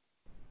is,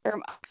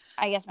 or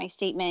I guess my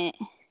statement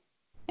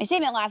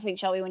last week,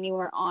 Shelby, when you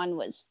were on,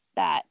 was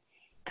that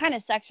kind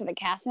of sucks for the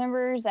cast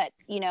members that,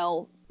 you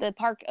know, the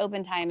park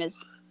open time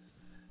is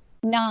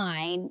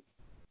 9,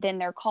 then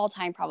their call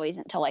time probably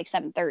isn't until like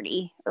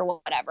 7:30 or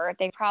whatever.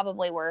 They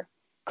probably were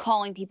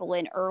calling people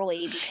in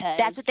early because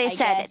That's what they I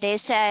said. guess- They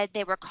said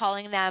they were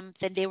calling them,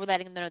 then they were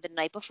letting them know the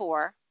night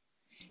before.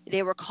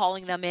 They were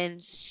calling them in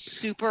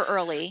super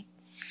early,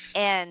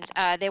 and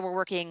they were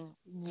working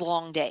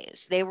long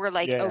days. They were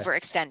like Yeah.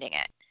 overextending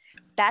it.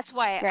 That's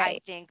why I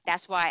Right. think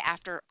that's why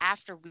after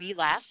we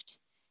left,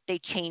 they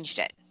changed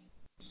it.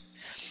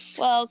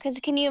 Well, because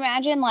can you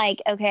imagine,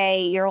 like,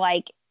 okay, you're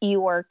like, you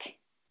work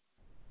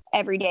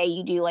every day,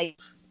 you do like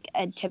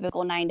a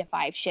typical 9 to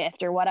 5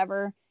 shift or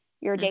whatever,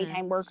 you're a Mhm.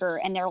 daytime worker,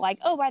 and they're like,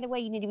 oh, by the way,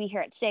 you need to be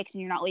here at 6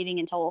 and you're not leaving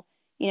until,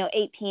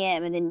 8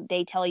 p.m. And then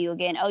they tell you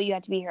again, oh, you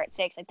have to be here at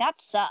 6. Like, that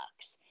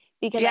sucks.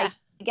 Because Yeah.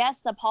 I guess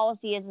the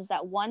policy is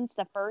that once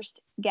the first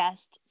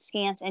guest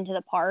scans into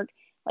the park,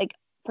 like,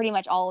 pretty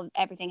much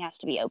everything has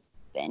to be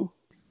open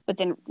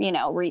within,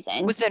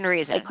 reason. Within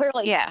reason. Like,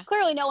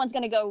 clearly no one's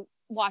going to go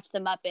watch the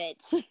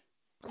Muppets at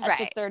Right.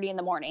 6:30 in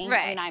the morning.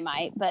 Right. I mean, I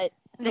might, but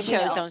The you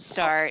shows know. don't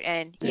start,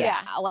 and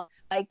yeah.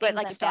 like But things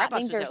like like Starbucks that.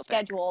 Things was are open.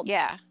 scheduled.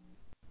 Yeah.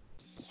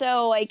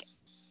 So like,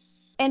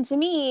 and to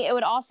me, it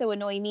would also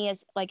annoy me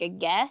as like a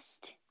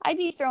guest. I'd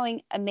be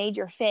throwing a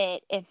major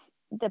fit if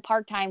the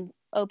park time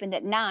opened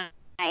at 9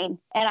 and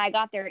I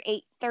got there at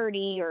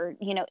 8:30 or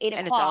 8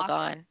 And it's all o'clock.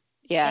 gone.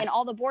 Yeah. And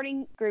all the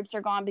boarding groups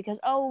are gone because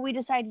we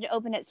decided to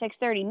open at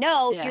 6:30.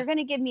 No, Yeah. you're going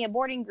to give me a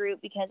boarding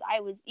group because I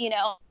was, you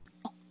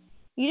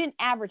didn't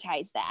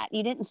advertise that.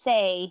 You didn't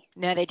say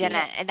No, they didn't.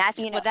 know, And that's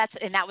you know.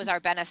 that was our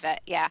benefit.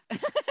 Yeah.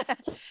 that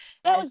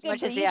As was good much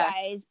for as- you yeah.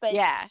 guys, but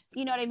Yeah.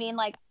 you know what I mean?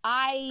 Like,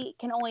 I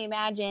can only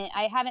imagine.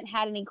 I haven't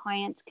had any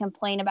clients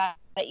complain about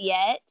it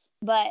yet,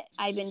 but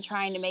I've been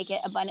trying to make it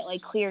abundantly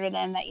clear to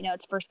them that,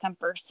 it's first come,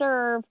 first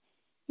serve.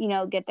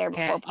 Get there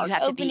before Yeah. park You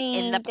have to opening. be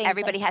in the. things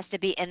Everybody like, has to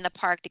be in the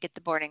park to get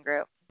the boarding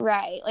group.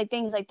 right, like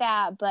things like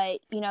that. But,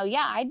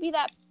 I'd be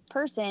that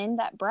person,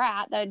 that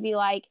brat that would be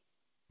like,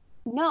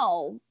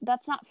 no,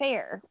 that's not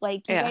fair.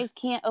 Like, you Yeah. guys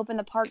can't open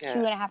the park Yeah.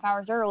 2.5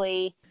 hours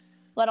early,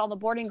 let all the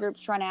boarding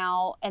groups run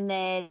out, and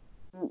then,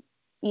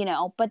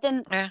 but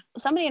then Yeah.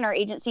 somebody in our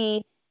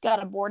agency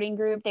got a boarding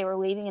group. They were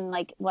leaving in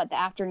like the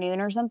afternoon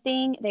or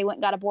something. They went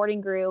and got a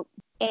boarding group,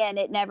 and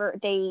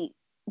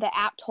the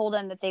app told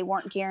them that they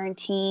weren't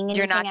guaranteeing anything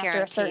You're not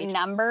after a certain guaranteed.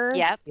 number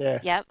Yep. Yeah.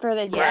 Yep. for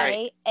the day.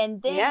 Right. And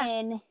Yeah.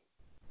 then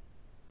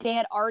they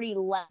had already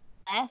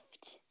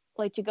left,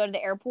 like, to go to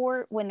the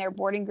airport when their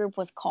boarding group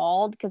was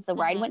called because the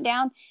ride Mhm. went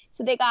down.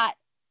 So they got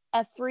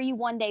a free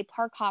 1-day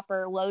park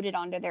hopper loaded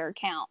onto their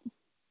account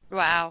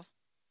Wow.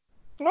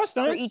 That's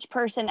for nice. each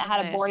person that That's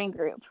had nice. a boarding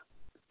group.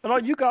 And all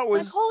you got Like,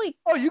 was holy,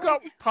 you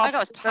got I got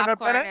was popcorn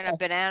popcorn and and a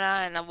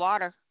banana and a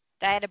water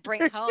that I had to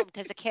bring home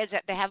because the kids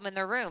they have them in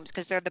their rooms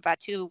because they're about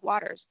 2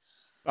 waters.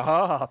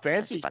 It's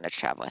fancy. fun to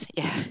travel with.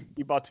 Yeah.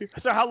 You bought 2.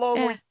 So how long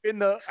were Yeah. you in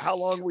the? How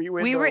long were you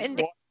in? We the were in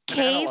the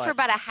cave for line?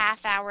 about a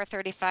half hour,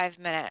 35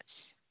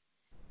 minutes.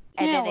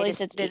 And yeah, then at they least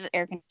just it's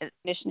air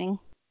conditioning.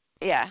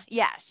 yeah,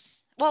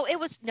 yes. Well, it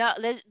was no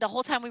the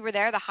whole time we were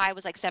there the high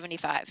was like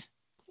 75.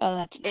 Oh,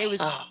 that's It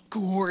was Oh.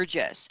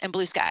 gorgeous and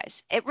blue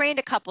skies. It rained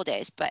a couple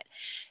days,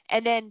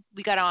 and then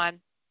we got on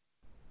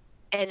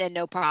and then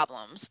no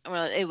problems.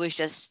 Well, it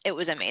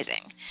was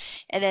amazing.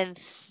 And then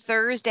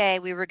Thursday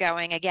we were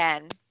going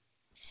again.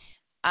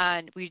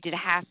 And we did a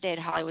half day at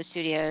Hollywood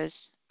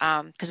Studios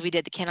because we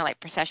did the candlelight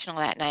processional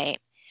that night.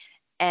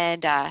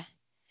 And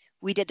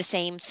we did the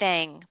same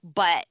thing,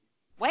 but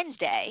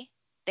Wednesday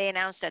they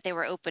announced that they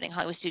were opening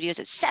Hollywood Studios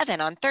at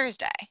 7 on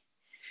Thursday.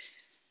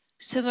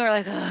 So we were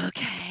like,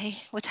 okay,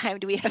 what time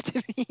do we have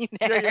to be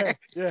there?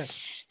 Yeah.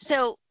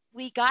 So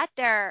we got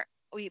there.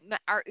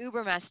 Our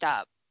Uber messed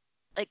up.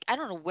 Like, I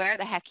don't know where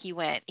the heck he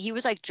went. He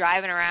was like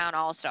driving around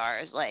All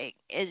Stars. Like,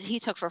 he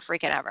took for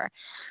freaking ever.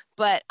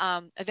 But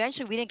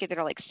eventually we didn't get there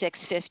till like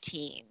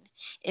 6:15,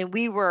 and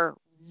we were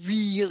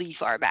really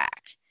far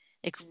back,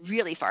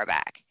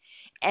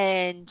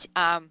 and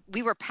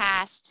we were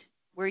past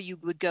where you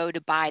would go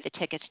to buy the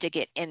tickets to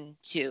get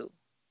into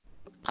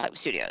Hollywood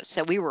Studios.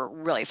 So we were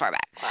really far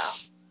back.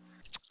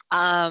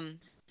 Wow.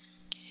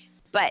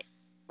 But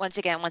once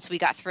again, once we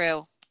got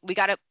through, we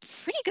got a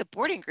pretty good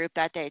boarding group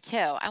that day too.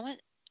 I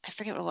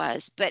forget what it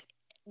was, but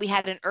we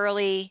had an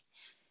early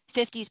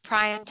 50s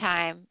prime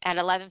time at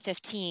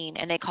 11:15,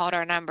 and they called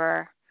our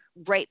number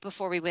right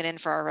before we went in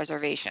for our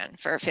reservation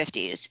for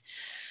 50s.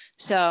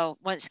 So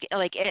once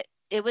like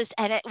it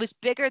was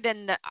bigger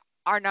than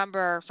our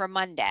number for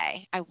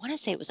Monday. I want to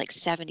say it was like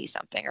 70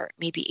 something or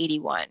maybe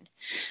 81,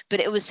 but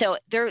it was so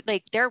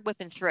they're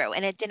whipping through,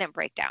 and it didn't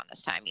break down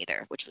this time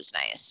either, which was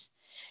nice.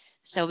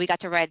 So we got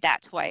to ride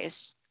that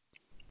twice.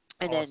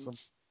 And Awesome.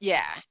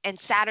 then, and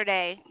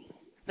Saturday,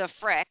 the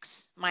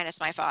Fricks, minus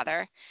my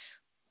father,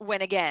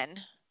 went again.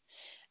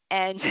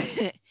 And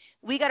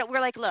we're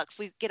like, look, if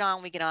we get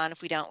on, we get on.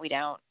 If we don't, we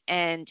don't.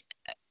 And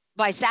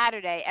by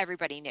Saturday,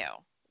 everybody knew,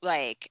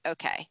 like,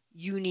 okay,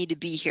 you need to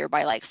be here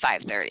by like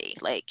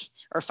 5:30, like,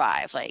 or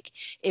 5. Like,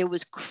 it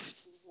was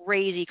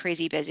crazy,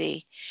 crazy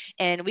busy.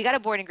 And we got a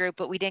boarding group,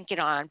 but we didn't get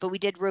on. But we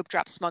did rope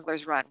drop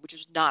Smuggler's Run, which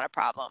was not a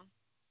problem.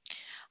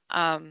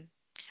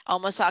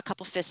 Almost saw a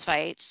couple fist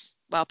fights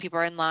while people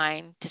are in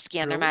line to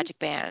scan their Really? magic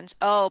bands.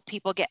 Oh,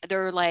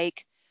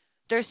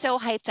 they're so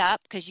hyped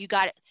up because you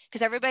got it.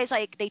 Because everybody's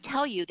like, they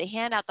tell you, they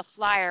hand out the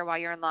flyer while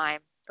you're in line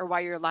or while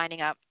you're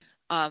lining up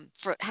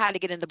for how to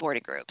get in the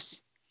boarding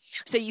groups.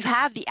 So you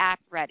have the app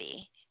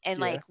ready. And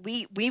Yeah. like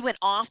we went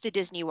off the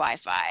Disney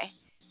Wi-Fi.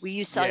 We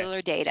use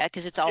cellular data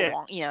because it's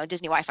all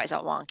Disney Wi-Fi is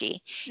all wonky.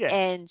 Yeah.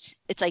 And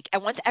it's like,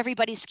 and once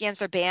everybody scans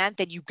their band,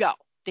 then you go.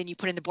 Then you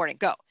put in the boarding,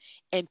 go.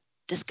 And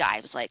this guy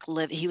was like,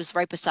 he was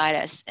right beside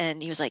us,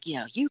 and he was like,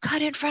 you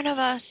cut in front of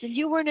us, and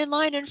you weren't in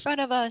line in front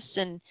of us,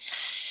 and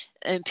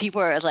people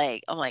are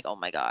like, I'm like, oh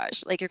my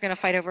gosh, like, you're gonna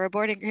fight over a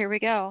boarding. Here we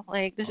go.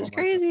 Like, this is my God.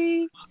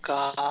 crazy. Oh,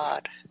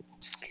 God.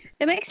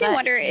 It makes me But,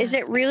 wonder, is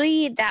it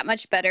really that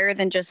much better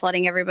than just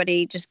letting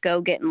everybody just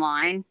go get in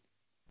line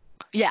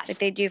Yes, like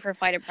they do for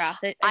Flight of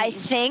Passage? I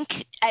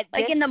think at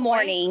like this in the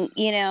point,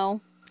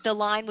 morning, the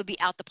line would be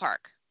out the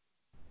park.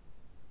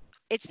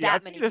 It's Yeah, I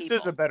that think many this people.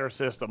 is a better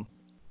system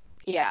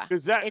Yeah,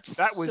 because it's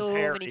that was so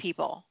hairy. many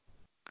people,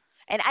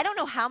 and I don't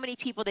know how many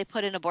people they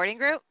put in a boarding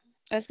group.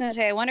 I was going to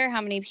say, I wonder how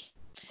many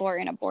people are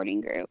in a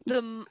boarding group.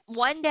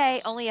 One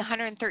day, only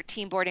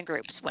 113 boarding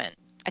groups went.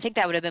 I think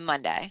that would have been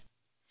Monday.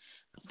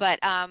 But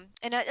and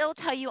it'll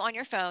tell you on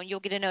your phone. You'll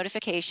get a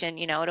notification.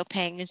 It'll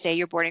ping and say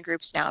your boarding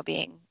group's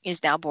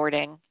is now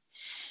boarding,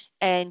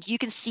 and you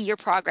can see your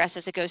progress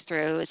as it goes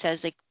through. It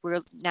says like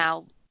we're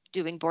now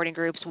doing boarding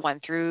groups 1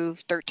 through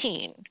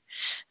 13,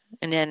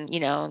 and then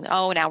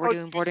now we're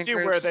doing boarding see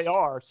groups. where they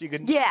are, so you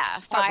can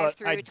 5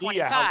 through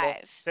idea how long 25.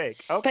 it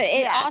take. But Okay.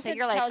 it Yeah, so also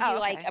you're like, tells you oh,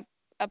 like okay.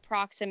 a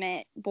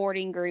approximate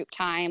boarding group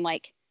time,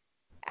 like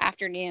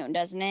afternoon,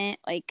 doesn't it?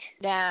 Like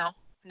No.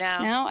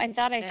 no, I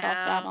thought I saw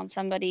that No. on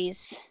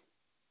somebody's.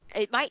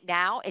 It might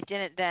now. It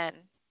didn't then.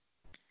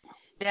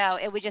 No,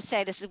 it would just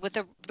say this is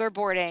with their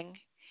boarding,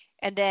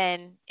 and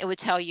then it would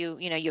tell you,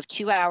 you have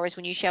 2 hours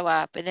when you show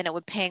up, and then it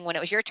would ping when it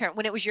was your turn.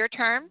 When it was your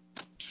turn,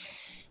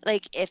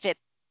 like if it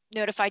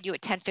notified you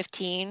at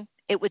 10:15,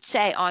 it would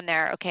say on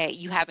there, okay,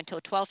 you have until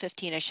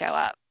 12:15 to show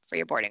up for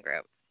your boarding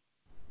group.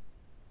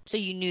 So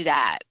you knew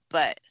that,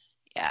 but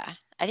yeah,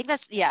 I think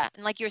that's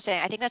and like you were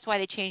saying, I think that's why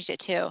they changed it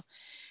too.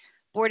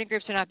 Boarding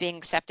groups are not being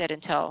accepted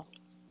until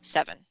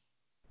 7,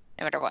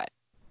 no matter what.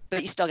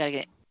 But you still got to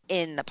get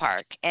in the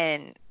park,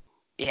 and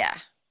yeah.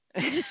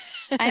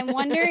 I'm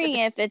wondering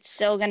if it's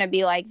still going to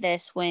be like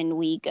this when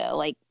we go,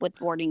 like with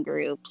boarding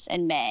groups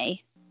in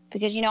May,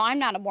 because I'm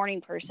not a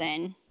morning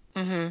person,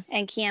 Mm-hmm.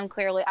 and Cam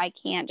clearly I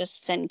can't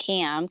just send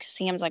Cam because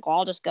Cam's like, well,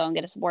 I'll just go and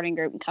get us a boarding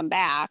group and come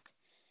back.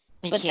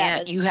 You But that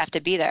can't. was- You have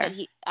to be there.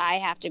 But I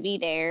have to be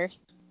there.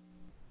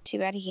 Too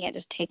bad he can't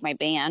just take my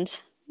band,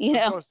 I was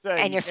gonna say,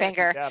 And you your can't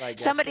do finger. that, I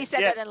guess. Somebody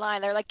said Yeah. that in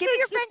line. They're like, "Give me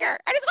your finger.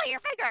 I just want your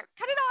finger.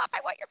 Cut it off.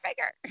 I want your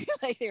finger."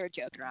 Like they were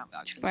joking around.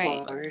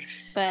 Right. Lord.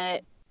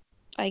 But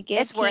I give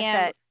It's worth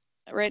Cam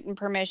it. written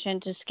permission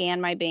to scan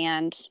my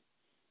band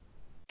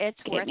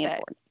It's to get worth me a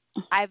it.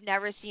 board. I've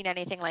never seen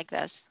anything like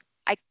this.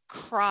 I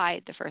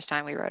cried the first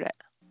time we wrote it.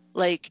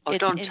 Like Oh, it's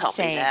don't insane. tell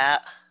me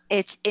that.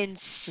 It's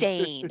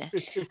insane.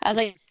 I was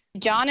like,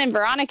 John and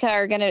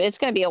Veronica it's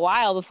gonna be a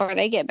while before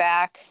they get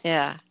back.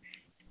 Yeah.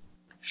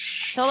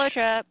 Solo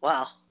trip.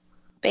 Wow.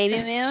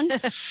 Baby Moon.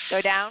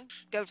 Go down.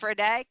 Go for a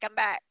day. Come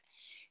back.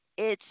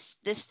 This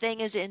thing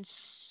is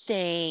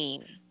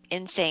insane.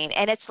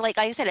 And it's like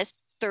I said, it's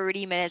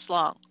 30 minutes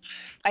long.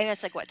 I know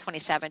it's like what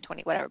 27,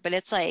 20, whatever. But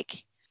it's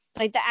like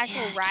Like the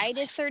actual Yeah, ride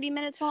is 30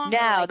 minutes long? or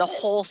no, like- the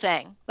whole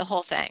thing. The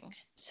whole thing.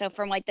 So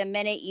from like the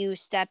minute you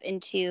step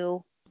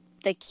into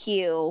the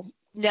queue.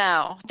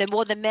 No.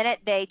 The minute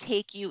they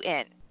take you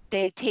in,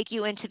 they take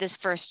you into the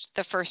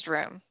first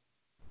room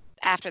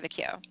after the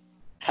queue.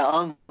 How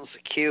long was the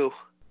queue?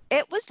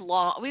 It was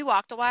long. We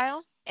walked a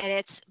while, and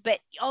it's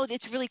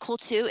really cool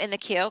too in the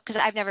queue because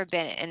I've never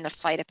been in the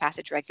Flight of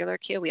Passage regular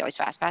queue. We always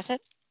fast pass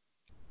it.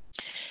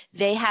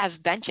 They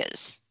have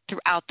benches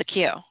throughout the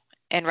queue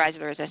in Rise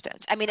of the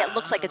Resistance. I mean, it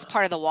looks like it's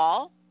part of the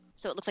wall,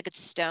 so it looks like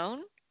it's stone,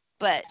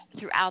 but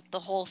throughout the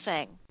whole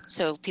thing,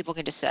 so people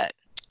can just sit.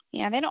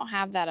 Yeah, they don't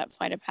have that at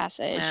Flight of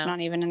Passage, No. not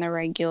even in the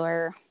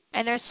regular.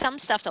 And there's some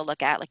stuff to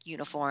look at, like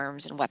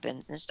uniforms and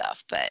weapons and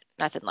stuff, but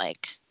nothing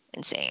like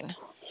insane.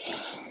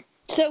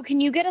 So can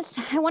you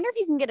I wonder if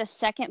you can get a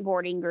second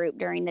boarding group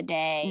during the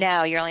day.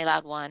 No, you're only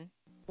allowed one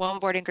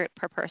boarding group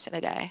per person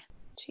a day.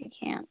 So you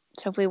can't.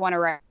 So if we want to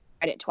ride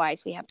it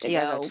twice, we have to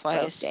go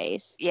twice. both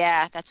days.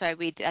 Yeah, that's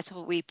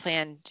what we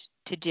planned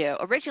to do.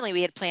 Originally,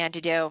 we had planned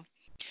to do,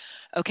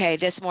 okay,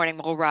 this morning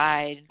we'll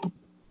ride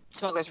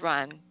Smuggler's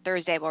Run.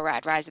 Thursday we'll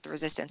ride Rise of the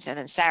Resistance, and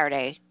then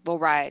Saturday we'll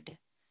ride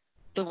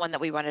the one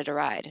that we wanted to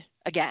ride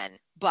again.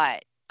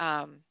 But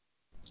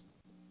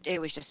it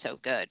was just so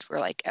good. We're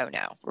like, oh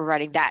no, we're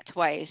riding that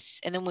twice,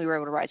 and then we were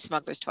able to ride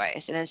Smugglers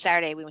twice, and then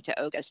Saturday we went to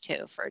Oga's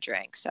too for a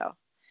drink. So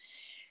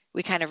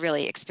we kind of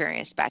really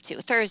experienced Batu.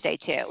 Thursday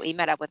too, we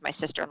met up with my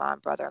sister-in-law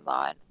and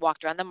brother-in-law and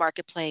walked around the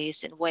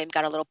marketplace, and William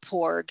got a little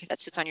porg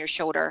that sits on your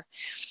shoulder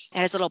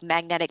and his little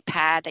magnetic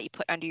pad that you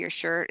put under your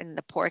shirt, and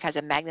the porg has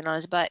a magnet on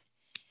his butt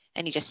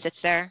and he just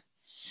sits there.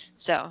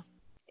 So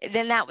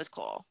then that was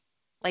cool.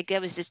 Like,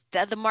 it was just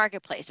the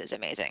marketplace is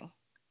amazing.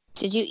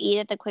 Did you eat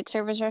at the quick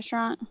service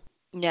restaurant?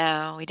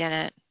 No, we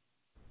didn't.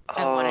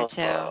 I wanted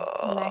to.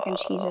 The mac and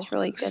cheese is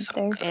really good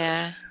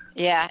there.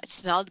 Yeah, it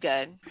smelled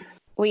good.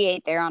 We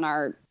ate there on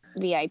our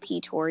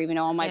VIP tour, even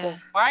though I'm like, well,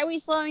 why are we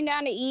slowing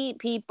down to eat,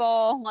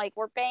 people? Like,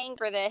 we're paying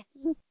for this.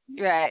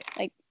 Right.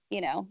 Like,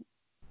 you know.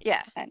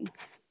 Yeah. And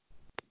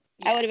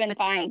I would have been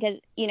fine because,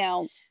 you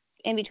know,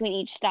 in between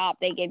each stop,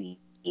 they give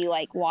you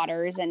like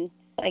waters, and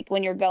like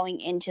when you're going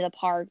into the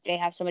park, they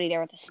have somebody there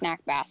with a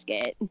snack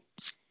basket.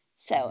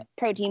 So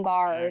protein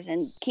bars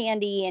and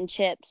candy and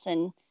chips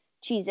and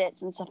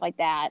Cheez-Its and stuff like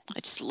that. I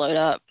just load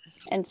up.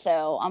 And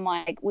so I'm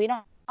like, we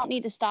don't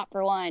need to stop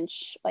for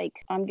lunch.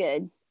 Like, I'm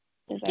good.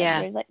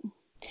 Yeah. Like,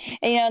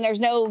 and, you know, and there's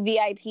no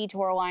VIP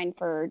tour line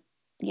for,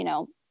 you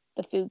know,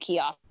 the food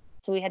kiosk.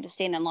 So we had to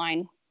stand in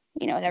line,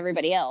 you know, with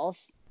everybody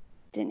else.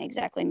 Didn't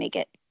exactly make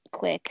it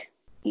quick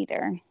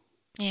either.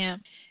 Yeah.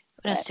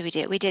 What else did we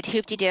do? We did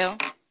Hoop-de-Doo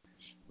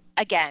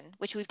again,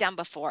 which we've done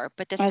before,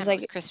 but this time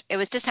it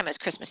was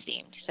Christmas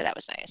themed, so that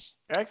was nice.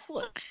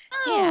 Excellent.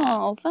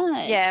 Oh,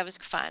 fun. Yeah, it was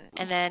fun.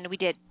 And then we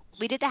did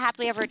the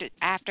happily ever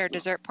after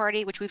dessert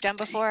party, which we've done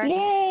before.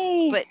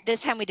 Yay! But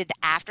this time we did the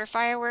after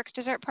fireworks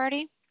dessert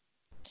party,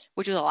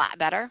 which was a lot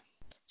better.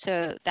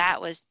 So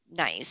that was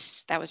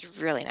nice. That was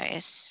really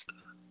nice.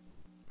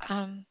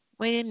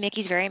 We did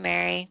Mickey's Very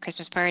Merry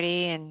Christmas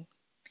Party, and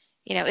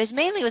you know, it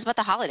was about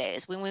the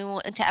holidays. When we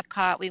went into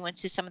Epcot, we went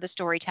to some of the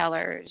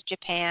storytellers,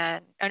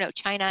 China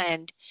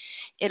and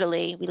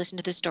Italy. We listened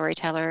to the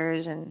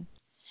storytellers and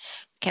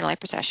Candlelight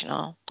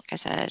Processional, like I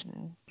said.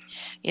 And,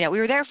 you know, we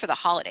were there for the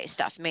holiday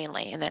stuff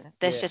mainly, and then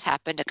this just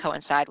happened to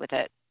coincide with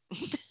it.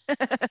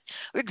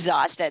 We're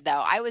exhausted,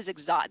 though. I was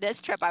exhausted.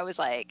 This trip, I was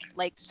like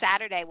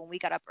Saturday when we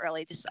got up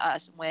early, just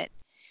us, and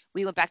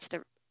we went back to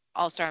the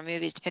All-Star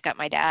Movies to pick up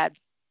my dad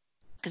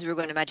because we were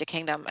going to Magic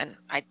Kingdom, and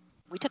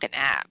we took a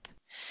nap.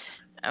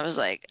 I was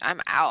like,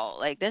 I'm out.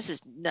 Like, this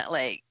is not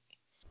like,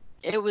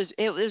 it was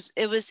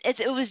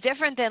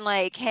different than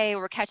like, hey,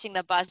 we're catching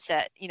the bus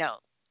at, you know,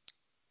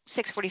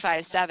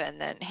 6:45, 7.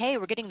 Then, hey,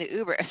 we're getting the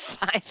Uber at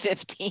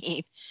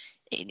 5:15.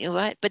 You know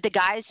what? But the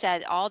guys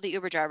said all the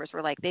Uber drivers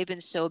were like, they've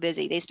been so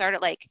busy. They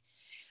started like,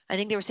 I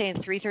think they were saying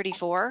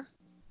 3:34.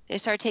 They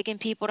started taking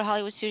people to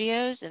Hollywood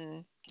Studios,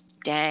 and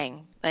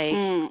dang, like,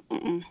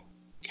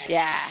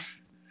 yeah.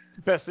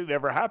 Best thing that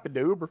ever happened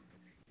to Uber.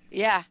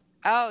 Yeah.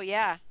 Oh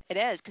yeah, it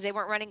is, because they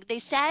weren't running. They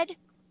said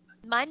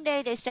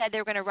Monday they said they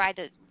were going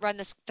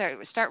to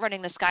start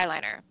running the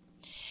Skyliner.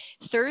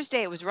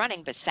 Thursday it was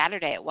running, but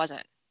Saturday it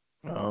wasn't.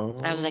 Oh.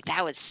 And I was like,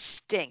 that would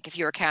stink if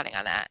you were counting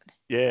on that.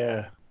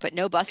 Yeah. But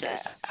no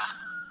buses.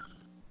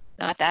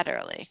 Not that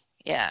early.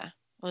 Yeah. It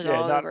was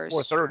all not Ubers.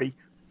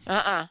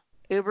 4:30.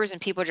 Ubers and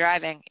people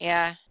driving.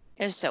 Yeah.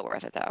 It was so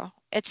worth it though.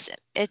 It's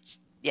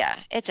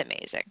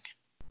amazing.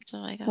 So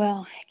I got.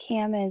 Well,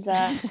 Cam is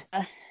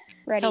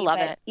ready. He'll love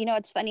it. You know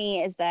what's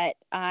funny is that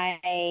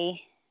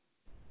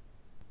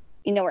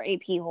we're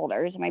AP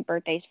holders and my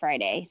birthday's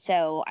Friday.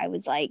 So I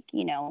was like,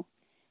 you know,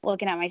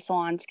 looking at my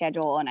salon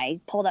schedule, and I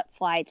pulled up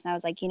flights, and I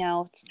was like, you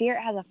know,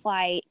 Spirit has a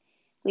flight,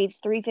 leaves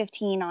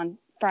 3:15 on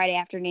Friday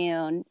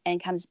afternoon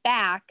and comes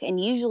back. And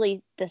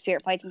usually the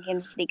Spirit flights in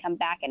Kansas City come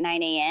back at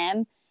 9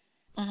 a.m.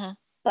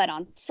 But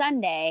on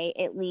Sunday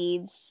it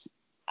leaves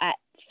at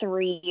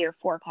 3 or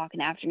 4 o'clock in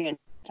the afternoon.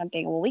 So I'm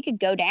thinking, well, we could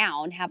go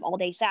down, have all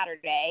day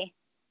Saturday,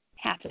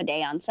 half a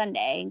day on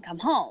Sunday, and come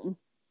home.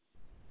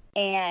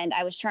 And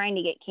I was trying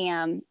to get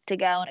Cam to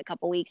go in a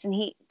couple weeks, and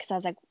because I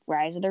was like,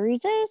 Rise of the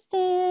Resistance,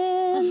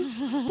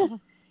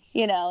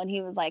 you know, and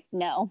he was like,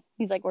 no.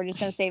 He's like, we're just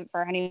going to save it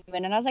for our honeymoon.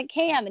 And I was like,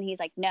 Cam, and he's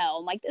like, no.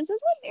 I'm like, this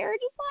is what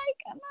marriage is like.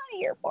 I'm not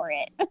here for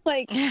it.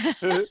 Like,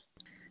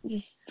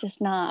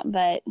 just not,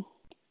 but.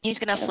 He's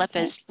going to flip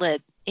his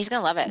lid. He's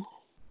going to love it.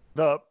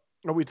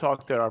 We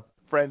talked to our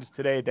friends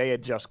today. They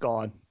had just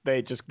gone.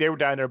 They were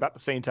down there about the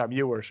same time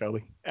you were,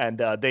 Shelby, and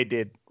they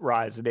did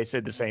Rise, and they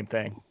said the same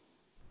thing.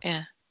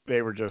 Yeah.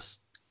 They were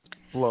just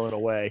blown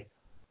away.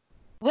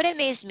 What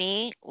amazed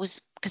me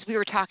was because we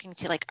were talking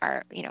to like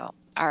our,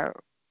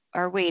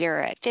 our waiter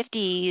at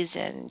 50s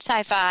and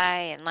Sci-Fi,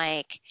 and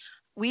like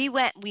we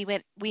went,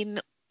 bleh,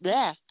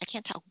 I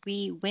can't talk.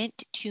 We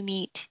went to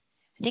meet,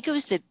 I think it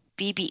was the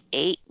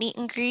BB-8 meet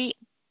and greet.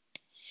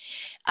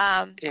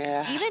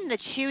 Yeah. Even the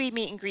Chewie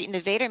meet and greet and the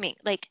Vader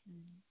like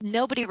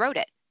nobody wrote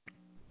it.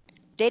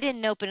 They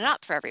didn't open it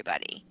up for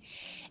everybody.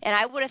 And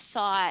I would have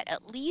thought,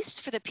 at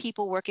least for the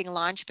people working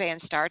Launch Bay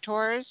and Star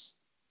Tours,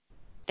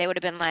 they would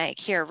have been like,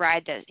 here,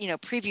 ride this,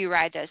 preview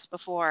ride this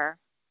before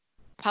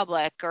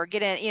public, or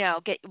get in,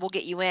 we'll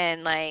get you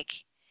in. Like,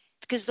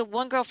 because the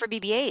one girl for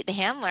BB-8, the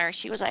handler,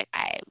 she was like,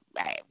 I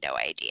have no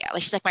idea.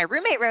 Like, she's like, my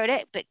roommate wrote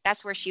it, but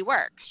that's where she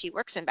works. She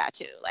works in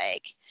Batu.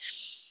 Like,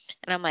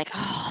 and I'm like,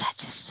 oh, that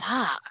just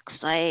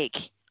sucks. Like,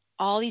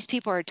 all these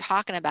people are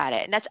talking about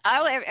it, and that's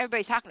all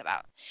everybody's talking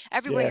about.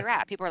 Everywhere you're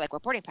at, people are like, we're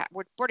boarding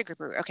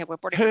group. Okay, we're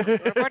boarding group.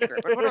 We're boarding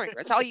group. We're boarding group.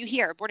 It's all you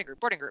hear. Boarding group.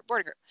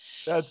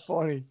 That's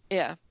funny.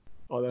 Yeah.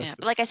 Oh, that's Yeah.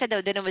 But like I said,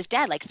 though, then it was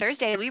dead. Like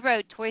Thursday, we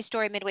rode Toy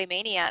Story Midway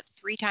Mania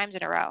 3 times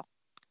in a row.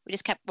 We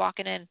just kept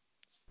walking in.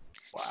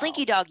 Wow.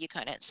 Slinky Dog, you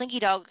couldn't. Slinky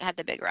Dog had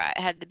the big ride,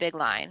 had the big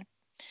line.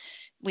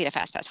 We had a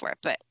fast pass for it,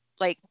 but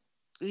like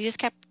we just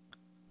kept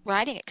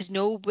riding it because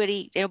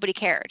nobody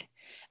cared.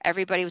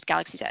 Everybody was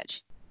Galaxy's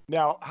Edge.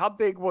 Now, how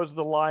big was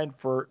the line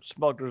for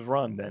Smuggler's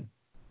Run then?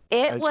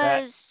 It Has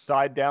that was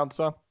died down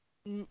some?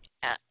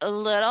 a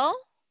little.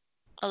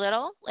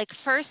 Like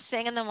first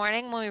thing in the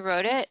morning when we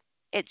rode it,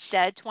 it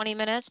said 20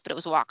 minutes, but it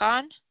was walk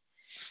on.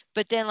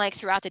 But then like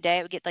throughout the day,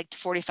 it would get like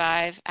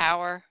 45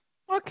 hour.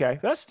 Okay,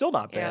 that's still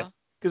not bad.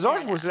 Because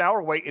ours was an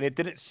hour wait, and it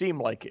didn't seem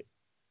like it.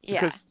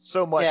 Yeah. Because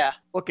so much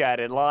look at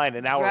it in line,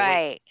 an hour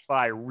went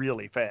by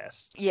really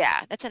fast. Yeah,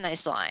 that's a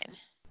nice line.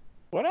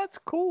 Well, that's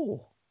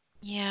cool.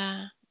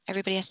 Yeah,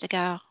 everybody has to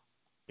go.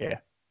 Yeah.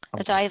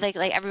 That's all I like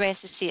everybody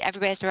has to see.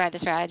 Everybody has to ride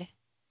this ride.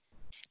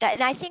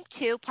 And I think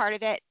too, part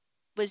of it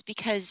was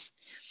because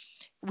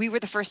we were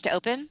the first to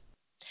open.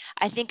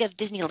 I think if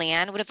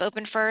Disneyland would have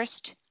opened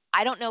first,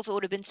 I don't know if it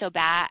would have been so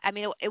bad. I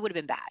mean, it would have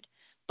been bad,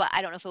 but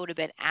I don't know if it would have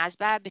been as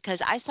bad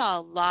because I saw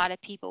a lot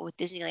of people with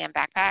Disneyland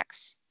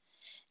backpacks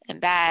and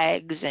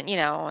bags and,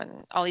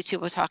 and all these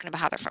people talking about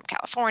how they're from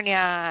California.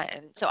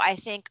 And so I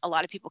think a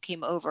lot of people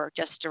came over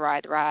just to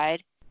ride the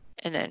ride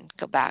and then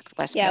go back to the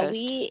West Coast.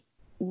 Yeah,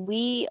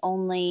 we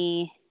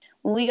only,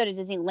 when we go to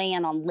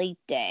Disneyland on Leap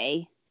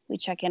Day, we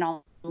check in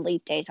on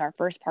Leap Days. Our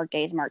first park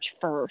day is March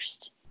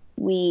 1st.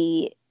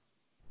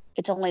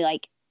 It's only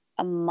like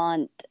a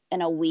month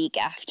and a week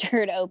after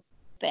it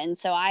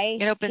opens. So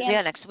it opens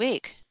next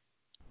week.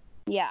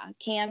 Yeah,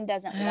 Cam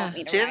doesn't want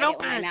me to Did ride it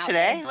open it when I'm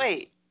today? out there.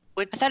 Wait.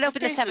 I thought it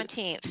opened the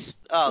 17th.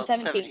 Oh, The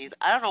 17th.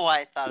 I don't know why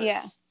I thought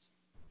Yeah.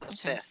 it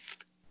was the 5th.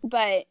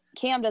 But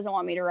Cam doesn't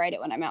want me to ride it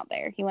when I'm out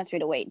there. He wants me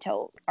to wait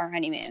until our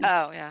honeymoon.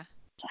 Oh, yeah.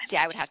 So See,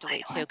 I would have to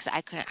wait too because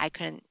I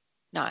couldn't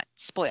not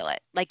spoil it.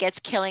 Like, it's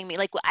killing me.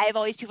 Like, I have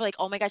always people like,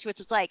 oh my gosh, what's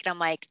it like? And I'm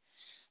like,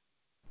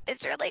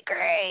 it's really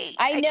great.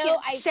 I know,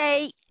 can't I-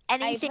 say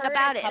anything I've heard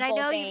about a it. And I know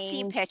couple you've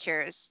seen things.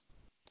 pictures.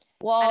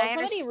 Well, and I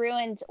somebody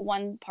ruined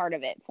one part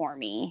of it for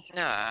me.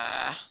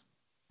 Nah.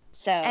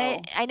 So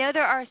And I know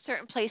there are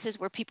certain places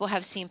where people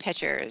have seen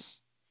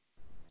pictures.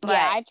 But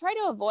yeah, I've tried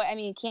to avoid. I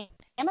mean, Cam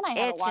and I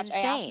haven't It's watched. I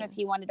asked him insane. if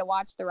he wanted to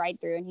watch the ride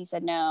through, and he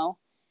said no.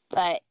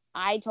 But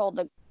I told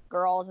the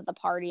girls at the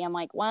party, I'm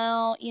like,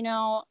 well,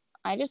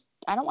 I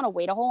don't want to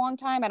wait a whole long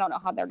time. I don't know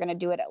how they're going to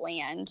do it at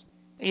land,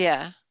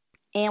 yeah.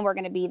 and we're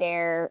going to be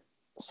there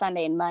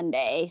Sunday and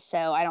Monday,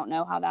 so I don't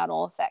know how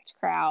that'll affect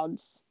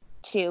crowds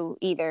too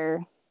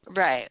either.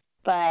 Right.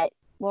 But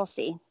we'll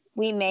see.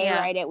 We may Yeah.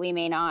 ride it, we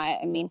may not.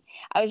 I mean,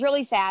 I was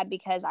really sad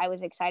because I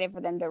was excited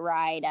for them to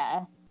ride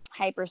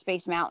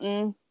Hyperspace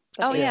Mountain.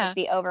 But Oh, they yeah. took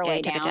the Yeah, overlay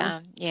they took it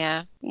down.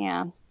 Yeah.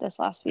 Yeah, this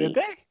last Did week.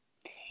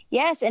 they?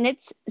 Yes, and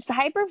it's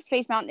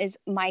Hyperspace Mountain is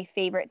my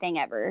favorite thing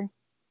ever.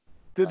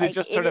 Did they Like,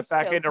 just it turn it is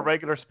back so into cool.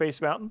 regular Space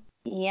Mountain?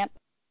 Yep.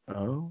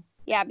 Oh.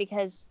 Yeah,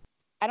 because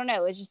I don't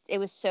know, it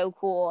was so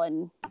cool,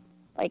 and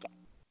like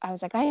I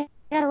was like, I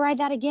gotta ride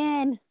that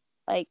again.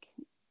 Like,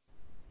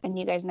 and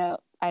you guys know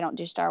I don't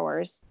do Star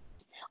Wars.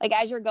 Like,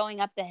 as you're going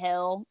up the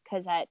hill,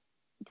 because at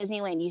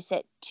Disneyland you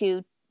sit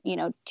two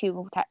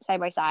side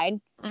by side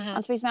Mhm.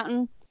 on Space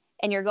Mountain,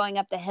 and you're going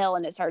up the hill,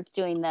 and it starts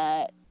doing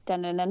the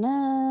dun dun dun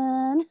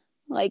dun,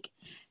 like,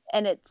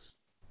 and it's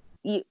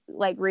you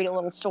like read a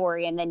little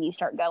story, and then you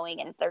start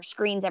going, and there's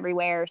screens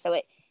everywhere, so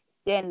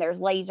then there's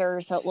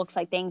lasers, so it looks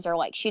like things are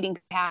like shooting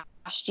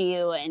past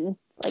you, and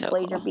like So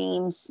laser cool.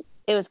 beams.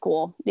 It was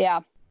cool,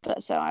 yeah.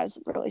 But so I was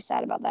really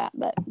sad about that,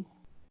 but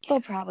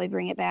they'll probably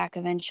bring it back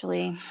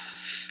eventually.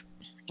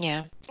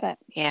 Yeah. But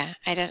Yeah.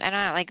 I don't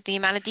like the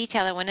amount of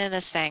detail that went into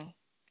this thing.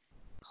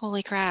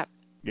 Holy crap.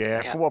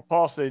 Yeah, Yeah. from what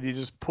Paul said, you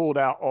just pulled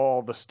out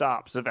all the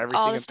stops of everything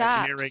All the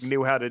stops. Imagineering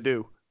knew how to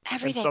do.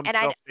 Everything. And some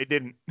And stuff they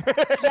didn't.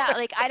 yeah,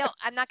 like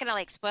I'm not gonna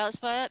like spoil it,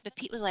 but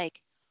Pete was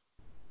like,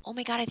 oh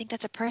my god, I think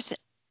that's a person.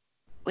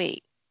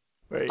 Wait.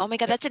 Wait, Oh my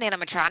god, that's an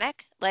animatronic?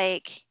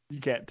 Like you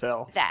can't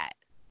tell. that.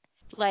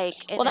 Like,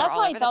 and Well, they're that's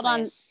all how I over the felt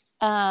place.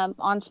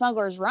 on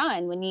Smuggler's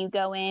Run when you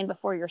go in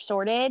before you're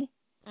sorted.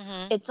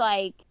 Hmm. It's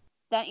like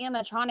that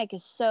animatronic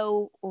is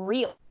so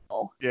real.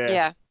 Yeah.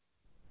 Yeah.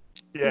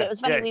 It was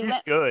funny, we he's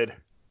went- good.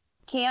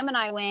 Cam and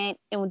I went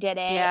and did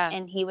it, Yeah.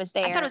 and he was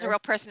there. I thought it was a real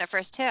person at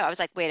first too. I was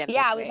like, wait a minute.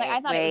 Yeah, I was like, I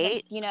thought wait. it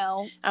was, you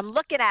know, I'm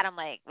looking at him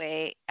like,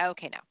 wait,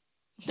 okay,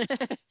 no.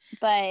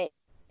 but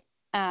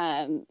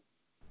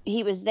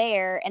he was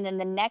there, and then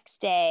the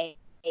next day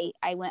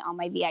I went on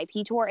my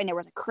VIP tour, and there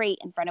was a crate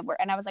in front of where,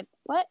 and I was like,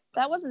 what?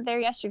 That wasn't there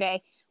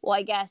yesterday. Well,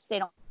 I guess they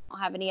don't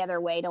have any other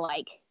way to,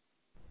 like,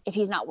 if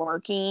he's not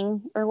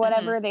working or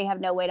whatever, they have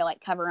no way to,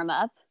 like, cover him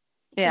up.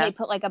 So Yeah. they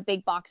put, like, a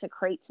big box of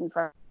crates in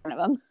front of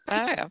him.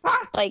 Oh, yeah.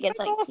 Like, it's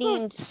like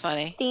themed It's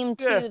funny.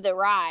 to the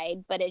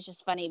ride, but it's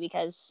just funny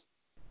because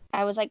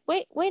I was like,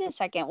 wait a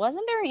second,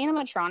 wasn't there an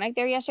animatronic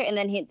there yesterday? And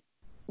then he,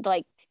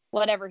 like,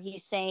 whatever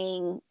he's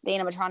saying, the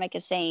animatronic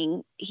is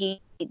saying,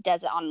 he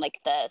does it on, like,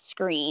 the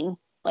screen,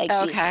 like,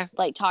 Okay. he's,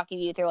 like, talking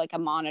to you through, like, a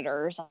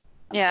monitor or something.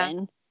 Yeah.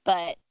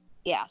 But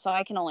yeah, so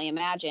I can only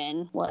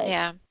imagine what.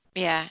 Yeah.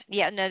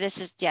 No, this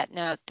is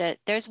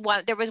there was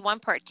one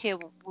part too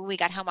when we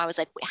got home. I was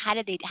like, wait, how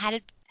did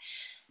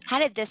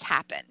this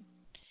happen?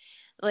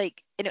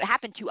 Like, and it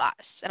happened to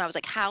us, and I was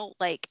like, how?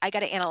 Like, I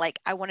gotta analyze.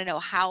 I want to know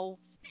how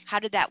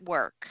did that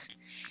work?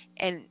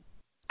 And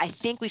I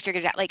think we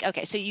figured it out. Like,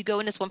 okay, so you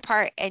go in this one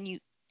part, and you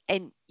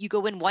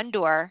go in one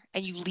door,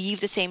 and you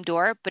leave the same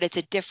door, but it's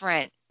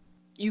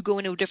you go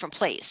into a different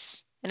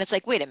place, and it's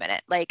like, wait a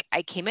minute, like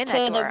I came in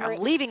that door, I'm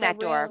leaving that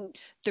door,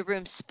 the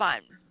room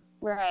spun.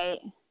 Right.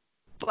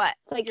 But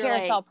It's like you're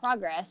Carousel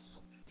Progress.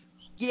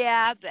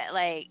 yeah,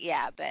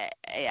 but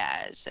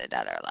it's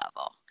another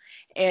level.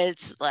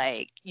 It's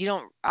like you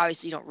don't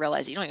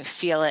realize it, you don't even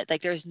feel it.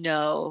 Like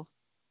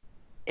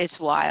it's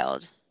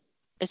wild.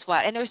 It's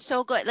wild. And they're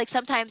so good. Like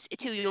sometimes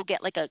too, you'll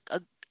get like a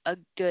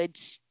good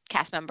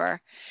cast member.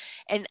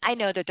 And I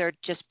know that they're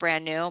just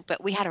brand new,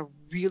 but we had a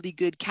really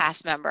good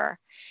cast member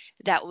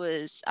that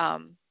was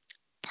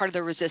part of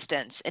the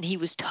Resistance, and he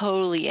was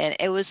totally in.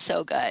 It was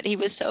so good. He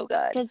was so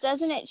good. Because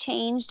doesn't it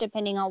change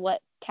depending on what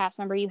cast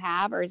member you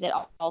have, or is it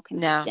all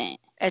consistent?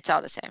 It's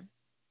all the same.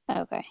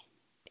 Okay.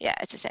 Yeah,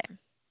 it's the same.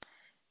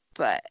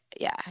 But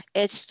yeah,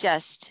 it's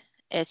just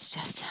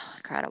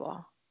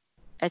incredible.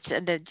 It's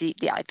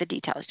the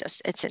details,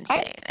 just it's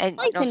insane. And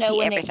I'd like to you don't know see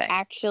when everything. they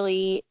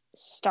actually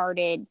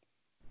started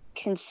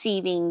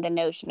conceiving the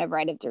notion of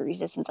Ride of the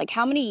Resistance. Like,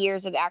 how many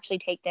years did it actually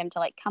take them to,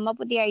 like, come up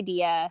with the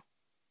idea,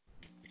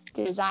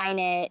 design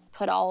it,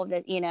 put all of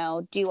the,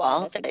 do all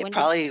Well, this? Like, they when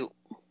probably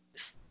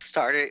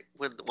started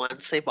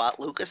once they bought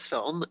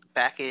Lucasfilm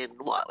back in,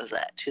 what was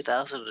that,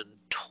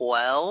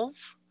 2012?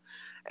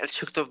 And it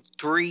took them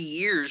 3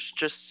 years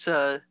just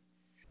to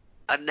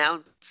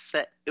announce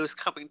that it was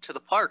coming to the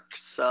park.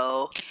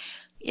 So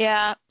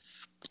Yeah,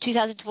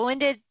 2000. When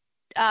did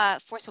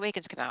Force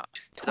Awakens come out?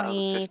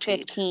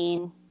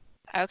 2015.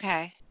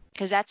 Okay,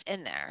 because that's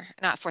in there.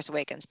 Not Force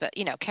Awakens, but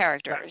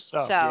characters.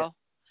 Stuff, So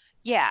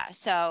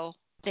so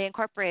they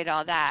incorporated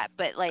all that.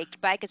 But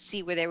I could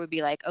see where they would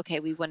be like, okay,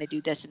 we want to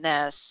do this and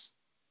this,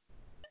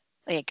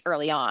 like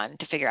early on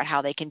to figure out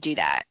how they can do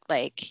that.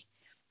 Like,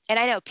 and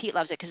I know Pete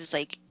loves it because it's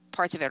like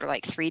parts of it are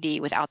like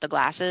 3D without the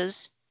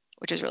glasses,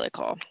 which is really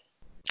cool.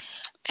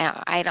 It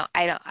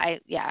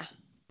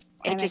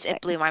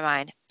blew my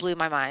mind.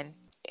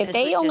 If This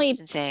they was only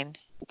just insane.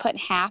 put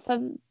half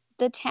of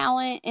the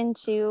talent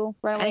into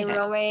Runaway I know.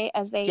 Railway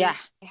as they Yeah.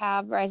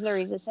 have Rise of the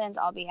Resistance,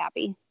 I'll be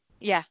happy.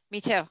 Yeah,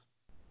 me too.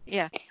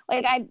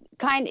 Like, I'm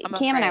Cam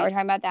and I were afraid. talking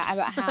about that,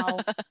 about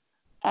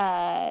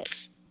how,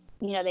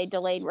 they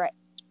delayed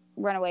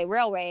Runaway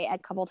Railway a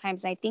couple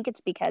times. And I think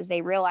it's because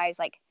they realized,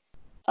 like,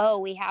 oh,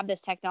 we have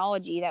this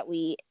technology that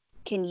we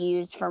can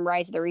use from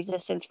Rise of the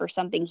Resistance for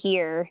something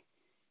here.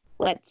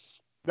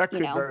 That could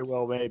you know. very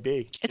well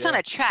maybe. It's Yeah. on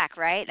a track,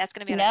 right? That's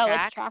going to be on No, a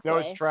track? it's trackless. No,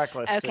 it's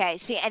trackless. Okay,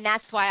 see, and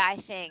that's why I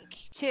think,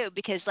 too,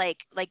 because,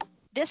 like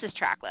this is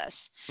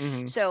trackless.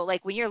 Mhm. So,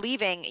 like, when you're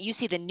leaving, you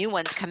see the new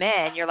ones come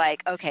in, you're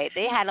like, okay,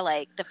 they had to,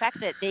 like, the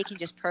fact that they can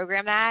just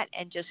program that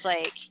and just,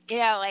 like,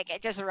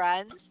 it just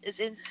runs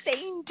is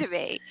insane to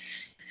me.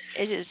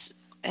 It's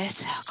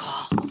so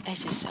cool.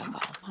 It's just so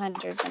cool.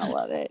 Hunter's going to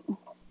love it.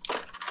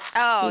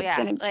 Oh, He's yeah.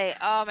 gonna- Like,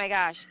 oh, my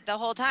gosh. The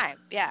whole time.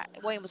 Yeah.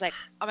 William was like,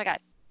 oh, my God.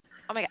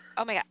 Oh, my God.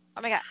 Oh, my God.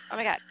 Oh, my God. Oh,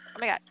 my God. Oh,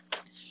 my God.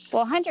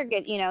 Well, Hunter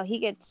he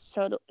gets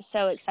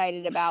so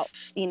excited about,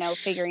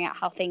 figuring out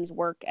how things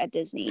work at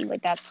Disney.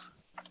 Like,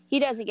 he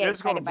doesn't get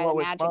It's gonna excited by the blow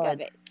his magic of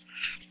mind. it.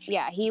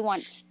 Yeah, he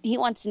wants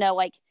to know,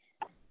 like,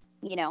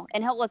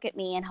 and he'll look at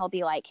me and he'll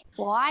be like,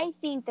 well, I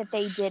think that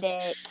they did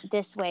it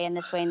this way and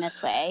this way and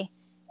this way.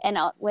 And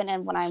when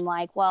I'm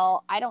like,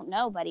 well, I don't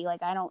know, buddy.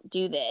 Like, I don't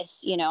do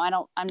this. I'm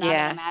not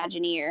Yeah. an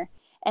Imagineer.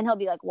 And he'll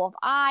be like, well, if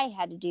I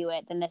had to do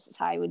it, then this is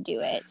how I would do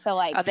it. So,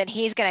 like, Oh, then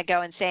he's going to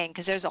go insane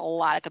because there's a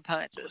lot of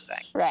components to this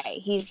thing. right,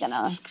 he's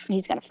gonna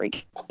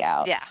freak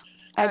out. Yeah.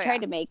 I Oh,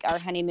 tried to make our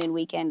honeymoon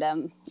weekend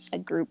a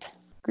group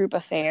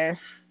affair,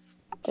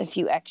 with a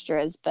few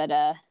extras, but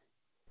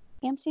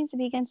Cam seems to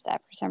be against that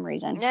for some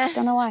reason. Nah.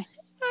 Don't know why.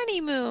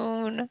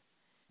 Honeymoon.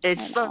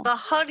 It's I know. the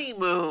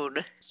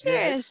honeymoon.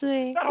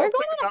 Seriously. That We're whole going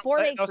thing on a about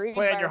 4-day letting us cruise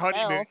plan by your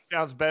honeymoon ourselves.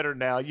 sounds better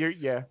now. You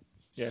don't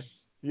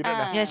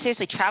know. Yeah,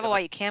 seriously, travel while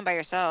you can by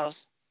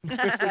yourselves.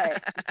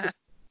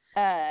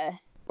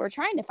 We're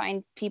trying to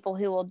find people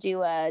who will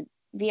do a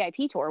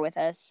VIP tour with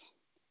us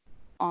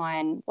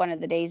on one of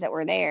the days that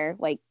we're there,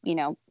 like,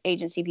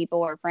 agency people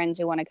or friends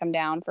who want to come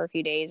down for a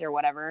few days or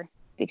whatever,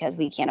 because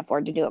we can't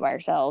afford to do it by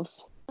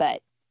ourselves.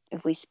 But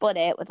if we split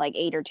it with like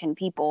 8 or 10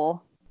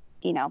 people,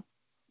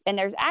 and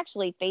there's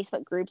actually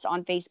Facebook groups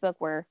on Facebook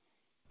where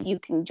you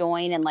can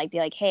join and like be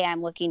like, hey,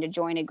 I'm looking to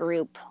join a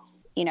group,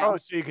 Oh,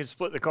 so you can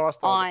split the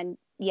cost on it.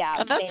 on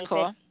Oh, that's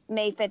cool.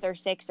 May 5th or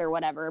 6th or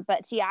whatever.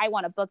 But see, I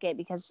want to book it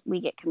because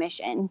we get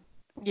commission.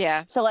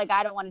 Yeah. So like,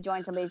 I don't want to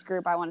join somebody's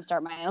group. I want to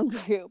start my own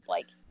group.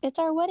 Like, it's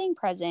our wedding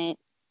present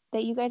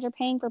that you guys are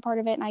paying for part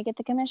of it and I get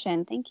the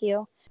commission. Thank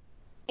you.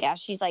 Yeah.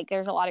 She's like,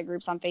 there's a lot of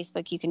groups on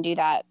Facebook. You can do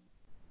that.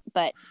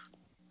 But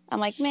I'm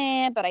like,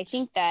 man, but I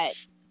think that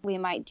we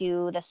might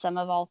do the Sum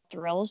of All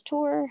Thrills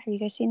tour. Have you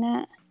guys seen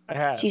that? I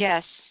have.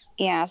 Yes.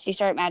 Yeah. So you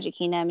start at Magic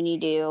Kingdom and you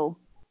do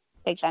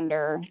Big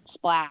Thunder,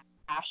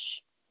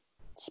 Splash,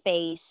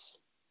 Space,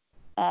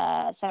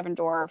 Seven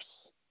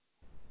Dwarfs,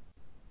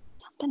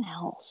 something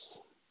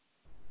else.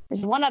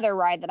 There's one other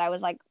ride that I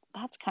was like,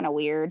 that's kind of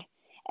weird.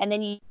 And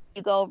then you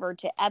go over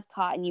to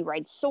Epcot and you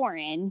ride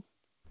Soarin'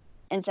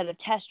 instead of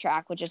Test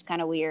Track, which is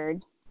kind of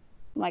weird.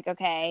 I'm like,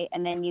 okay.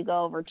 And then you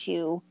go over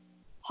to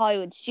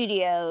Hollywood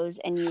Studios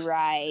and you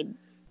ride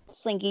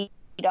Slinky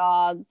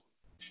Dog,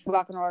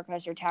 Rock and Roller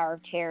Coaster, Tower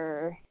of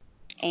Terror,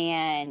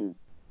 and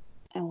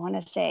I want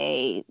to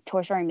say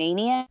Toy Story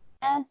Mania.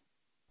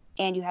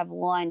 And you have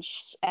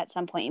lunch at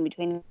some point in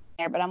between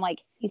there. But I'm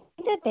like, you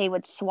think that they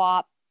would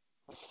swap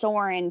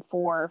Soarin'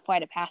 for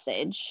Flight of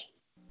Passage?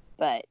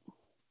 But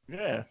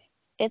Yeah.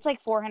 it's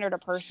like $400 a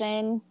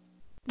person.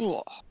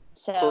 Ugh.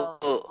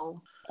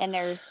 So, and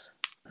I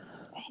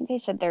think they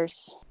said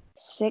there's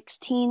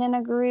 16 in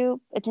a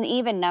group. It's an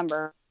even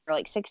number,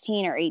 like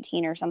 16 or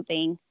 18 or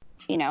something.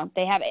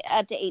 They have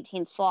up to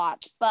 18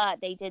 slots, but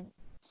they did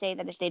say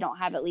that if they don't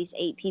have at least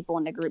 8 people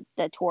in the group,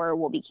 the tour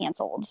will be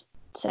canceled.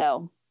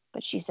 So,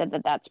 but she said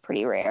that that's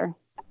pretty rare.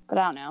 But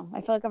I don't know.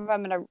 I feel like if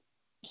I'm going to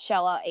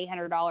shell out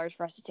 $800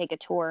 for us to take a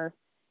tour,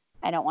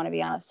 I don't want to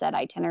be on a set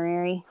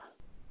itinerary.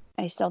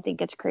 I still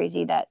think it's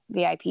crazy that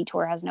VIP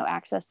tour has no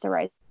access to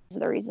Rise of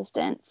the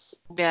Resistance.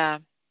 Yeah.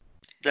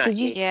 Did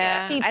you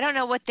Yeah. see- I don't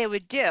know what they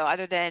would do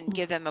other than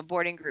give them a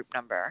boarding group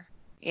number,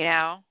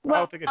 I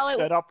don't think it's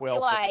set up well.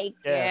 Like,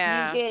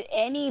 Yeah. you get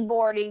any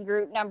boarding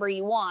group number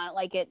you want,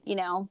 like it,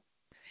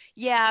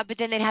 Yeah, but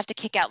then they'd have to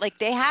kick out, like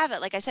they have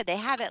it, like I said, they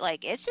have it,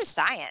 like it's a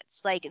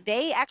science. Like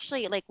they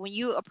actually, like when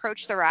you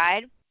approach the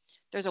ride,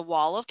 there's a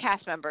wall of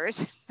cast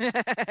members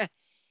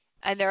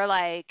and they're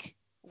like,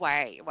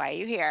 why are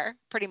you here?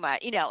 Pretty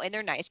much, in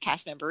their nice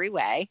cast member-y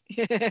way.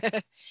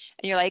 And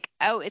you're like,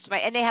 oh,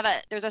 and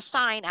there's a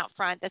sign out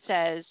front that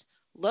says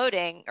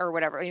loading or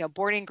whatever,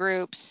 boarding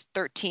groups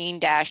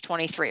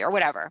 13-23 or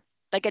whatever.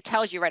 Like it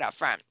tells you right out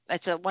front.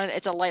 It's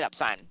a light up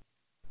sign.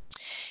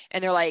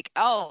 And they're like,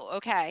 oh,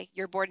 okay,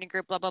 your boarding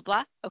group, blah, blah,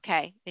 blah.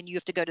 Okay. Then you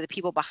have to go to the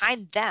people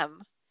behind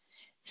them,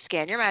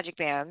 scan your magic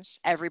bands.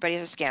 Everybody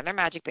has to scan their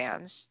magic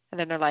bands. And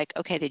then they're like,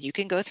 okay, then you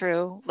can go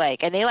through,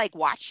 like, and they like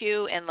watch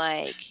you and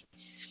like,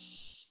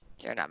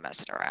 they're not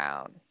messing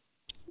around.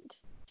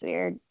 It's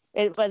weird.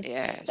 It was,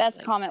 Yeah. that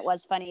like, comment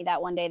was funny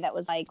that one day that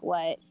was like,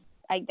 what?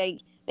 Like they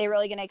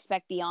really going to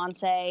expect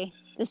Beyonce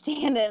to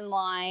stand in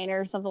line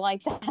or something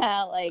like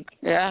that? Like,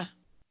 yeah.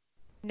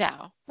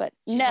 No. but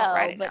She's no, not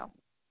riding but now.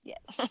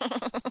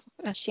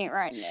 yes, she ain't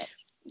riding it.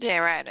 They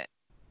ain't riding it.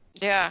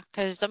 Yeah,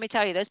 because let me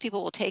tell you, those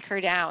people will take her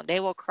down. They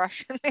will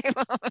crush her.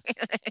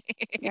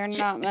 They're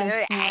not They're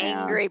messing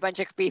angry bunch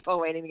of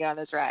people waiting to get on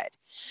this ride.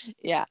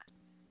 Yeah,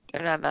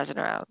 they're not messing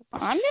around.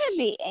 I'm gonna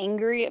be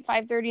angry at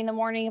 5:30 in the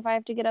morning if I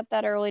have to get up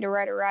that early to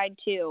ride a ride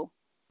too.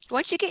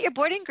 Once you get your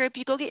boarding group,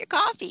 you go get your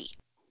coffee.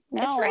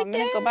 No, It's right I'm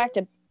gonna go there. back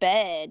to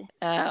bed.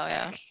 Oh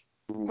yeah.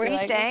 Where Be you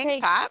like, staying? okay,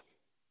 Pop?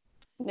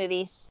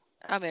 movies.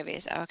 Oh,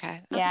 movies. Oh, okay.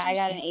 Oh, Yeah, that's I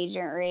got an interesting.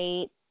 agent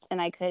rate,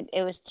 and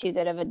it was too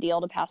good of a deal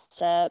to pass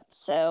up.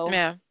 So,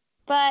 Yeah.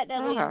 but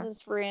that Okay. leaves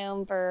us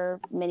room for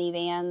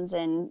minivans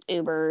and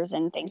Ubers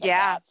and things like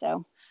Yeah. that.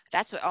 So,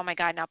 That's what. Oh my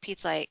God. Now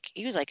Pete's like,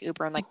 he was like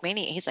Uber and like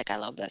Mania. He's like, I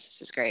love this.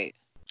 This is great.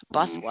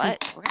 Bus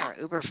what? We're gonna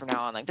Uber from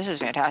now on. Like this is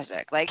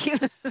fantastic. Like he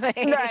was like,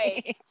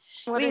 Right.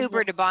 What we is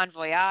Ubered to this? Bon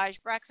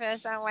Voyage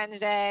breakfast on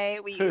Wednesday.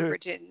 We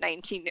Ubered to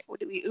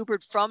we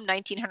Ubered from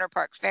 1900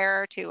 Park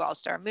Fair to All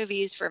Star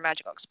Movies for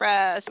Magical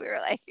Express. We were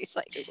like, he's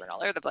like Ubering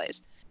all over the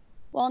place.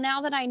 Well,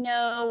 now that I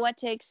know what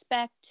to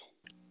expect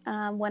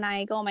when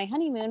I go on my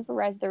honeymoon for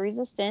Rise of the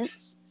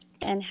Resistance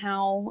and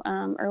how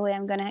early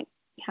I'm gonna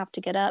have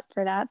to get up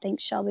for that.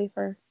 Thanks, Shelby,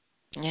 for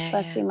Yeah.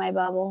 busting my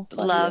bubble.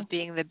 Love you.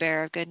 being the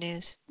bearer of good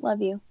news. Love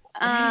you.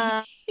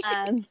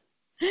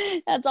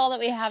 That's all that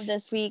we have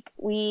this week.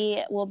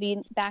 We will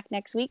be back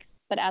next week.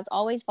 But as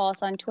always, follow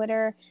us on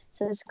Twitter,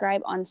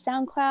 subscribe on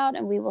SoundCloud,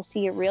 and we will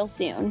see you real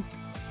soon.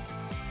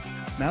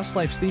 Mouse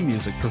Life's theme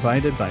music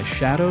provided by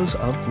Shadows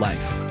of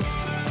Life.